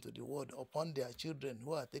brought into the world upon their children,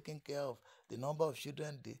 who are taking care of the number of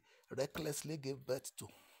children they recklessly gave birth to,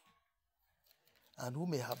 and who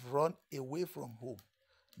may have run away from home,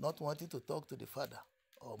 not wanting to talk to the father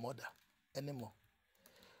or mother anymore.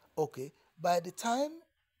 Okay, by the time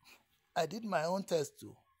I did my own test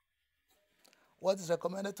too, what is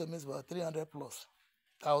recommended to me is about 300 plus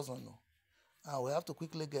thousand. And we have to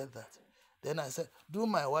quickly get that. Then I said, do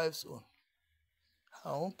my wife's own.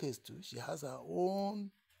 Her own case too. She has her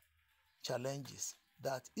own challenges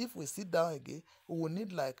that if we sit down again, we will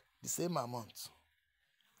need like the same amount.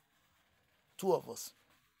 Two of us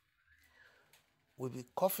will be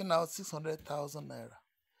coughing out 600,000 naira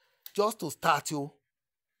just to start you.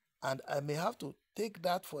 And I may have to take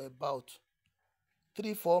that for about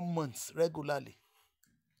 3-4 months regularly.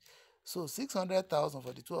 So 600,000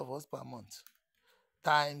 for the two of us per month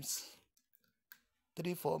times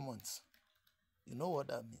 3-4 months. You know what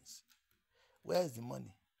that means. Where is the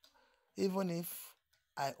money? Even if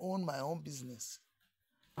I own my own business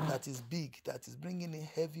that is big, that is bringing in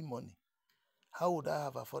heavy money, how would I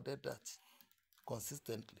have afforded that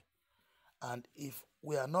consistently? And if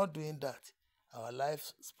we are not doing that, our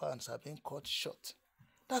lifespans are being cut short.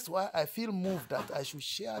 That's why I feel moved that I should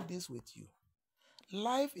share this with you.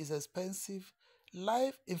 Life is expensive.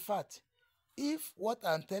 Life, in fact, if what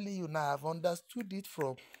I'm telling you now, I've understood it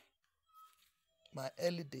from my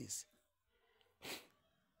early days,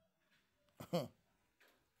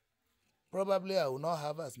 probably I will not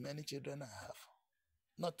have as many children I have.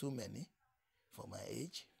 Not too many for my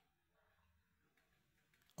age.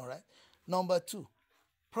 All right. Number 2,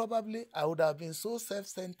 probably I would have been so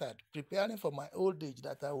self-centered, preparing for my old age,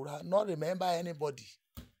 that I would not remember anybody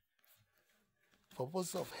for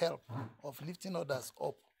purposes of help, of lifting others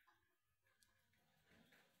up.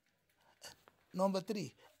 Number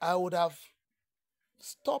 3, I would have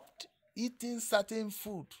stopped eating certain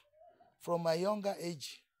food from my younger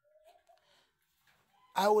age.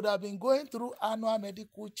 I would have been going through annual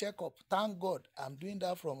medical checkup. Thank God I'm doing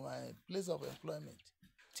that from my place of employment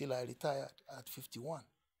till I retired at 51.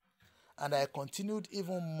 And I continued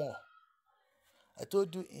even more. I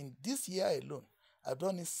told you in this year alone, I've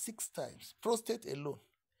done it 6 times. Prostate alone.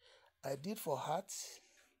 I did for heart,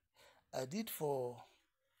 I did for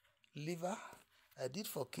liver, I did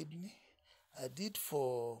for kidney, I did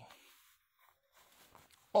for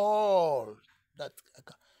all that,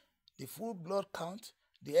 the full blood count,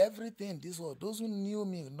 the everything in this world. Those who knew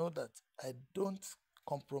me know that I don't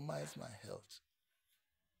compromise my health.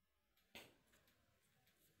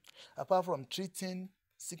 Apart from treating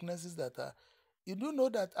sicknesses that are, you do know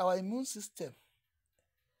that our immune system,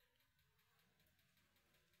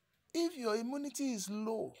 if your immunity is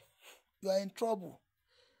low, you are in trouble.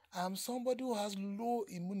 I'm somebody who has low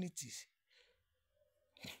immunity.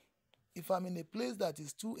 If I'm in a place that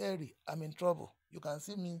is too airy, I'm in trouble. You can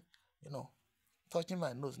see me, touching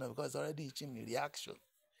my nose now because it's already itching me, reaction.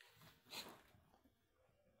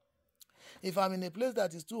 If I'm in a place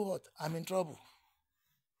that is too hot, I'm in trouble.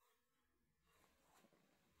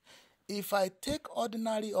 If I take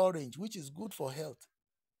ordinary orange, which is good for health,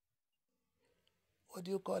 what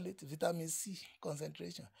do you call it? Vitamin C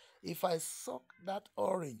concentration. If I suck that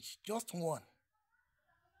orange, just one,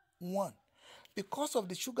 because of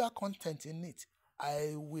the sugar content in it,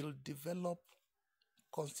 I will develop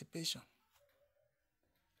constipation.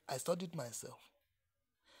 I studied myself.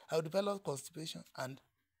 I will develop constipation and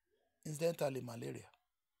incidentally malaria.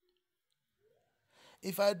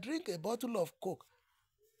 If I drink a bottle of Coke,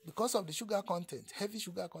 because of the sugar content, heavy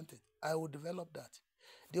sugar content, I will develop that.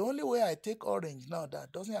 The only way I take orange now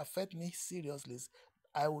that doesn't affect me seriously is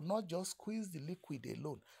I will not just squeeze the liquid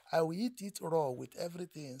alone. I will eat it raw with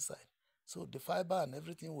everything inside. So the fiber and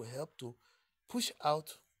everything will help to push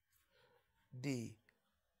out the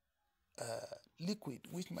liquid,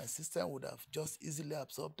 which my system would have just easily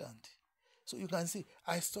absorbed. And so you can see,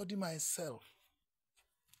 I study myself.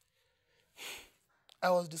 I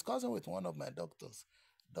was discussing with one of my doctors,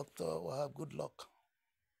 Dr. Wahab Good Luck,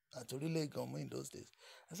 at Relay Gomu in those days.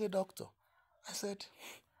 I said, Doctor,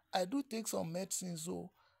 I do take some medicines,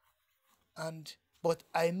 but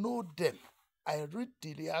I know them. I read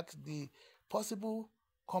the possible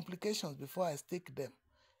complications before I take them.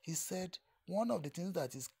 He said, one of the things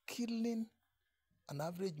that is killing an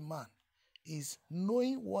average man is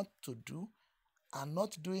knowing what to do and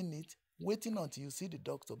not doing it, waiting until you see the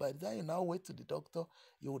doctor. By the time you now wait to the doctor,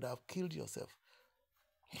 you would have killed yourself.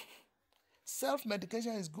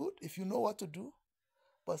 Self-medication is good if you know what to do,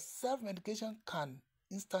 but self-medication can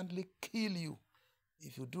instantly kill you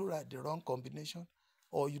if you do the wrong combination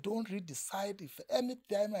or you don't read the side effect.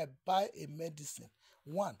 Anytime I buy a medicine,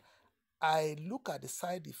 one, I look at the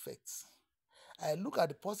side effects. I look at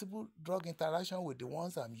the possible drug interaction with the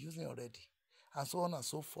ones I'm using already, and so on and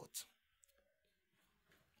so forth,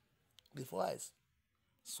 before I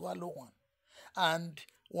swallow one. And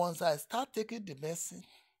once I start taking the medicine,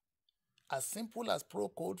 as simple as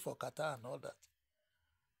Procode for catarrh and all that,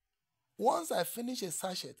 once I finish a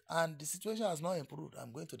sachet and the situation has not improved,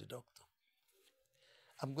 I'm going to the doctor.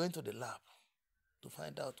 I'm going to the lab to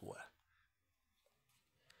find out why.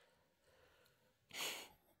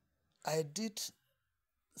 I did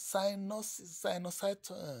sinusitis,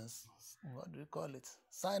 what do you call it?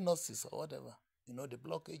 Sinuses or whatever. The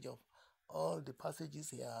blockage of all the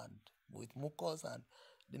passages here and with mucus and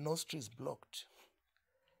the nostrils blocked.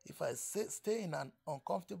 If I stay in an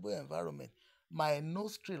uncomfortable environment, my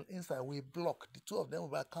nostril inside will block. The two of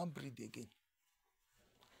them, I can't breathe again.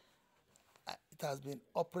 It has been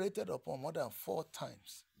operated upon more than 4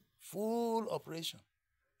 times. Full operation.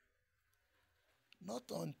 Not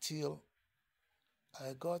until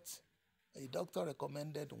I got a doctor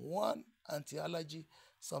recommended one anti-allergy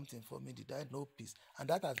something for me did I know peace. And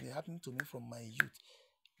that has been happening to me from my youth.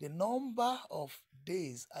 The number of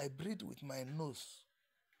days I breathe with my nose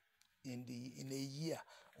in a year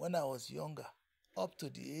when I was younger, up to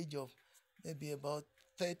the age of maybe about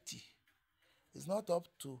 30. It's not up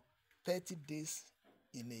to 30 days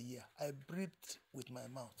in a year. I breathed with my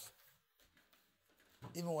mouth,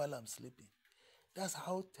 even while I'm sleeping. That's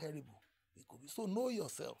how terrible it could be. So know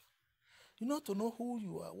yourself. You know, to know who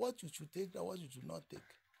you are, what you should take and what you should not take.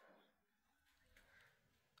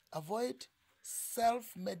 Avoid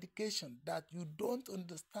self-medication that you don't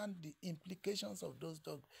understand the implications of those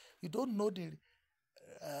drugs. You don't know the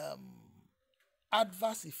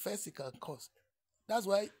adverse effects it can cause. That's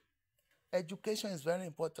why education is very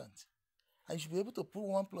important. And you should be able to put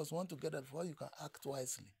 1 + 1 together before you can act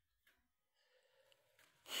wisely.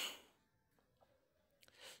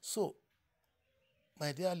 So,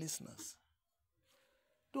 my dear listeners,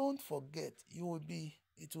 don't forget, it will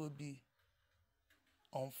be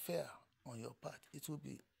unfair on your part. It will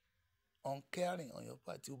be uncaring on your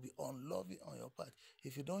part. It will be unloving on your part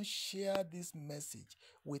if you don't share this message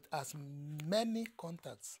with as many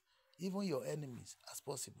contacts, even your enemies, as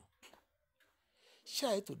possible.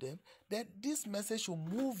 Share it to them. Then this message will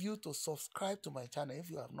move you to subscribe to my channel if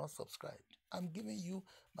you have not subscribed. I'm giving you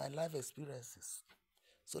my life experiences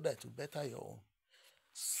so that it will better your own.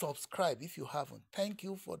 Subscribe if you haven't. Thank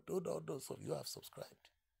you for those of you who have subscribed.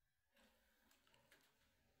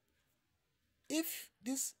 If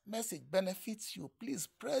this message benefits you, please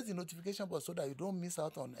press the notification button so that you don't miss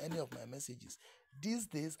out on any of my messages. These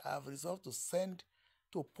days, I have resolved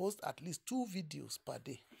to post at least 2 videos per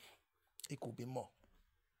day. It could be more,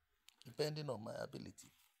 depending on my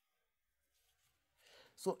ability.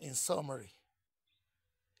 So, in summary,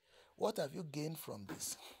 what have you gained from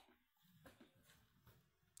this?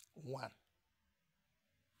 1,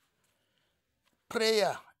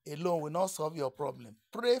 prayer alone will not solve your problem.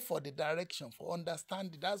 Pray for the direction, for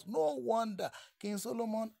understanding. That's no wonder King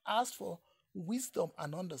Solomon asked for wisdom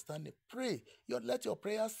and understanding. Pray. Let your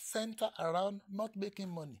prayers center around not making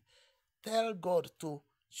money. Tell God to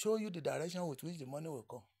show you the direction with which the money will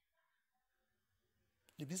come,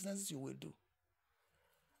 the businesses you will do,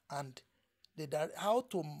 and how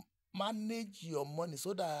to manage your money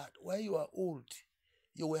so that when you are old,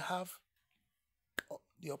 you will have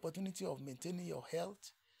the opportunity of maintaining your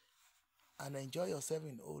health and enjoy yourself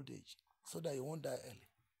in old age so that you won't die early.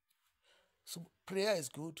 So prayer is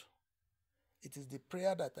good. It is the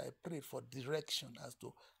prayer that I prayed for direction as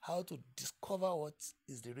to how to discover what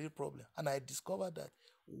is the real problem. And I discovered that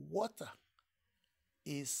water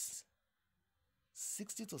is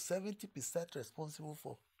 60 to 70% responsible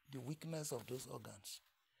for the weakness of those organs.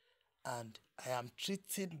 And I am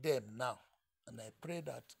treating them now. And I pray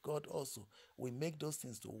that God also will make those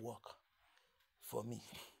things to work for me.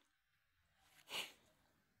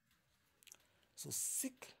 So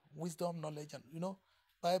seek wisdom, knowledge, and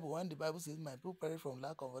when the Bible says, my people perish from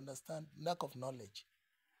lack of understanding, lack of knowledge.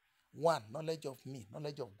 One, knowledge of me,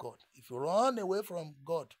 knowledge of God. If you run away from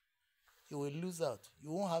God, you will lose out.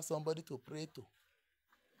 You won't have somebody to pray to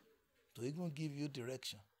even give you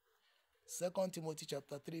direction. 2 Timothy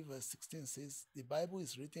chapter 3 verse 16 says, the Bible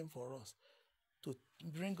is written for us to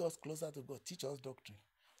bring us closer to God, teach us doctrine,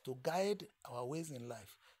 to guide our ways in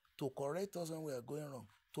life, to correct us when we are going wrong,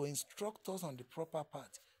 to instruct us on the proper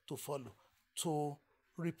path to follow, to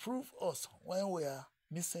reprove us when we are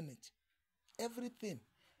missing it. Everything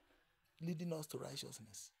leading us to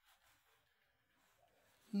righteousness.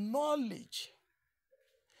 Knowledge.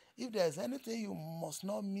 If there is anything you must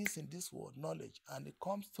not miss in this world, knowledge, and it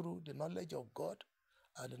comes through the knowledge of God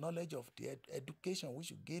and the knowledge of the education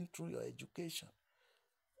which you gain through your education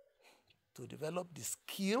to develop the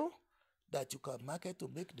skill that you can market to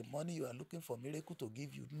make the money you are looking for miracle to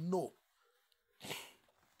give you. No.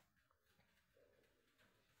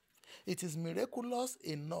 It is miraculous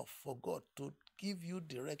enough for God to give you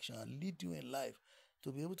direction and lead you in life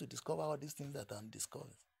to be able to discover all these things that are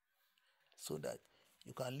undiscovered so that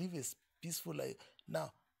you can live a peaceful life.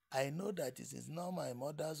 Now, I know that it is not my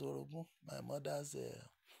mother's orogun, my mother's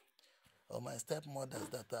or my stepmothers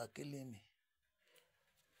that are killing me.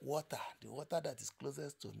 The water that is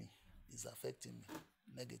closest to me is affecting me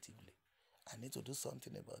negatively. I need to do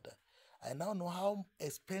something about that. I now know how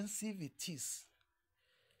expensive it is,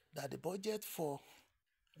 that the budget for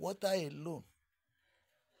water alone,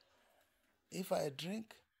 if I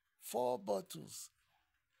drink 4 bottles,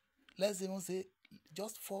 let's even say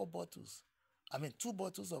just 4 bottles, 2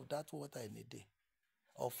 bottles of that water in a day,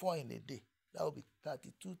 or 4 in a day, that will be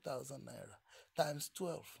 32,000 naira times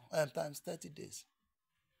 12, times 30 days.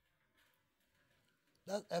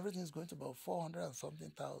 That everything is going to about 400 and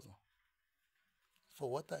something thousand for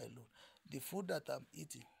water alone. The food that I'm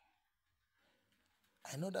eating,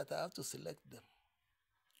 I know that I have to select them.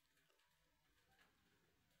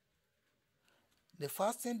 The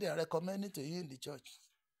fasting they are recommending to you in the church,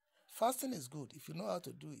 fasting is good if you know how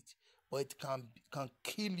to do it, but it can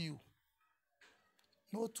kill you.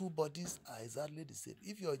 No two bodies are exactly the same.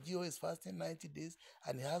 If your GO is fasting 90 days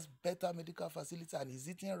and he has better medical facility and he's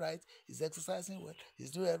eating right, he's exercising well,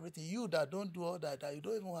 he's doing everything, you that don't do all that, you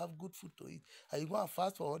don't even have good food to eat, and you go and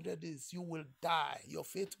fast for 100 days, you will die. Your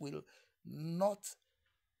faith will not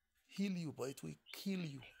heal you, but it will kill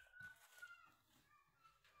you.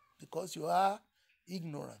 Because you are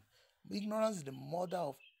ignorant. Ignorance is the mother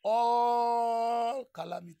of all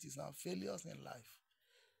calamities and failures in life.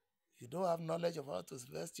 You don't have knowledge of how to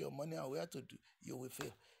invest your money and where to do, you will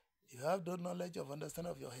fail. You have no knowledge of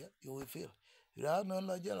understanding of your health, you will fail. You have no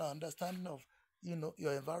knowledge or understanding of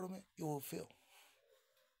your environment, you will fail.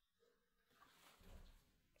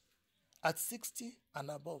 At 60 and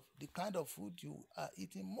above, the kind of food you are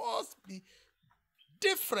eating must be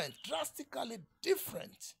different, drastically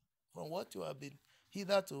different from what you have been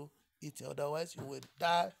hitherto eating. Otherwise, you will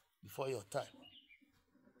die before your time.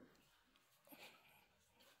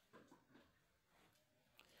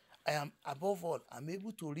 I am, above all, I'm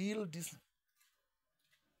able to reel this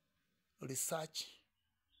research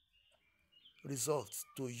results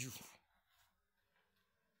to you.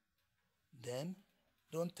 Then,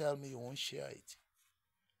 don't tell me you won't share it.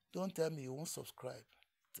 Don't tell me you won't subscribe.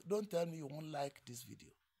 Don't tell me you won't like this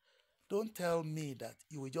video. Don't tell me that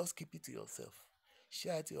you will just keep it to yourself.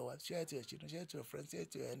 Share it to your wife, share it to your children, share it to your friends, share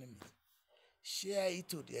it to your enemies. Share it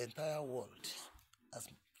to the entire world as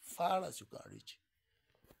far as you can reach.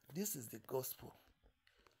 This is the gospel.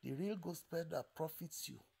 The real gospel that profits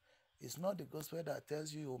you. It's not the gospel that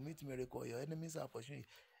tells you you'll meet miracle, your enemies are pursuing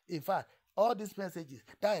you. In fact, all these messages,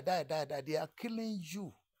 die, they are killing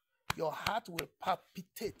you. Your heart will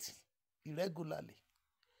palpitate irregularly.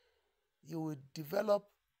 you will develop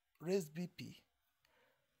raised BP,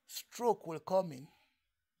 stroke will come in,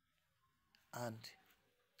 and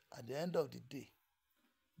at the end of the day,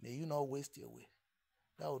 may you not waste your way.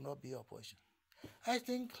 That will not be your portion. I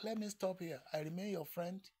think, let me stop here. I remain your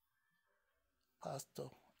friend, Pastor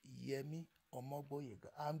Yemi Omogboyega.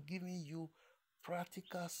 I'm giving you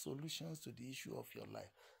practical solutions to the issue of your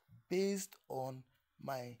life based on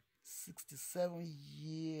my 67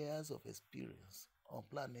 years of experience on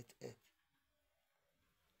planet Earth.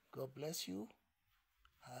 God bless you.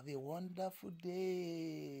 Have a wonderful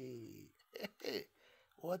day.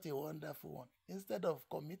 What a wonderful one. Instead of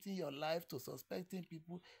committing your life to suspecting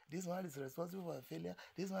people, this one is responsible for a failure,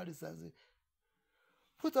 this one is responsible.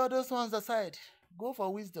 Put all those ones aside. Go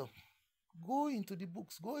for wisdom. Go into the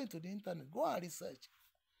books. Go into the internet. Go and research.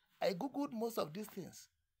 I Googled most of these things.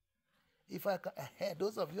 If I can,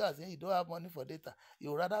 those of you are saying you don't have money for data,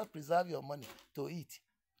 you rather preserve your money to eat.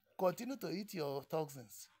 Continue to eat your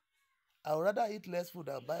toxins. I would rather eat less food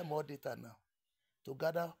and buy more data now to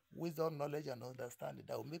gather wisdom, knowledge, and understanding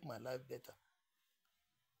that will make my life better.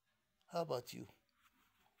 How about you?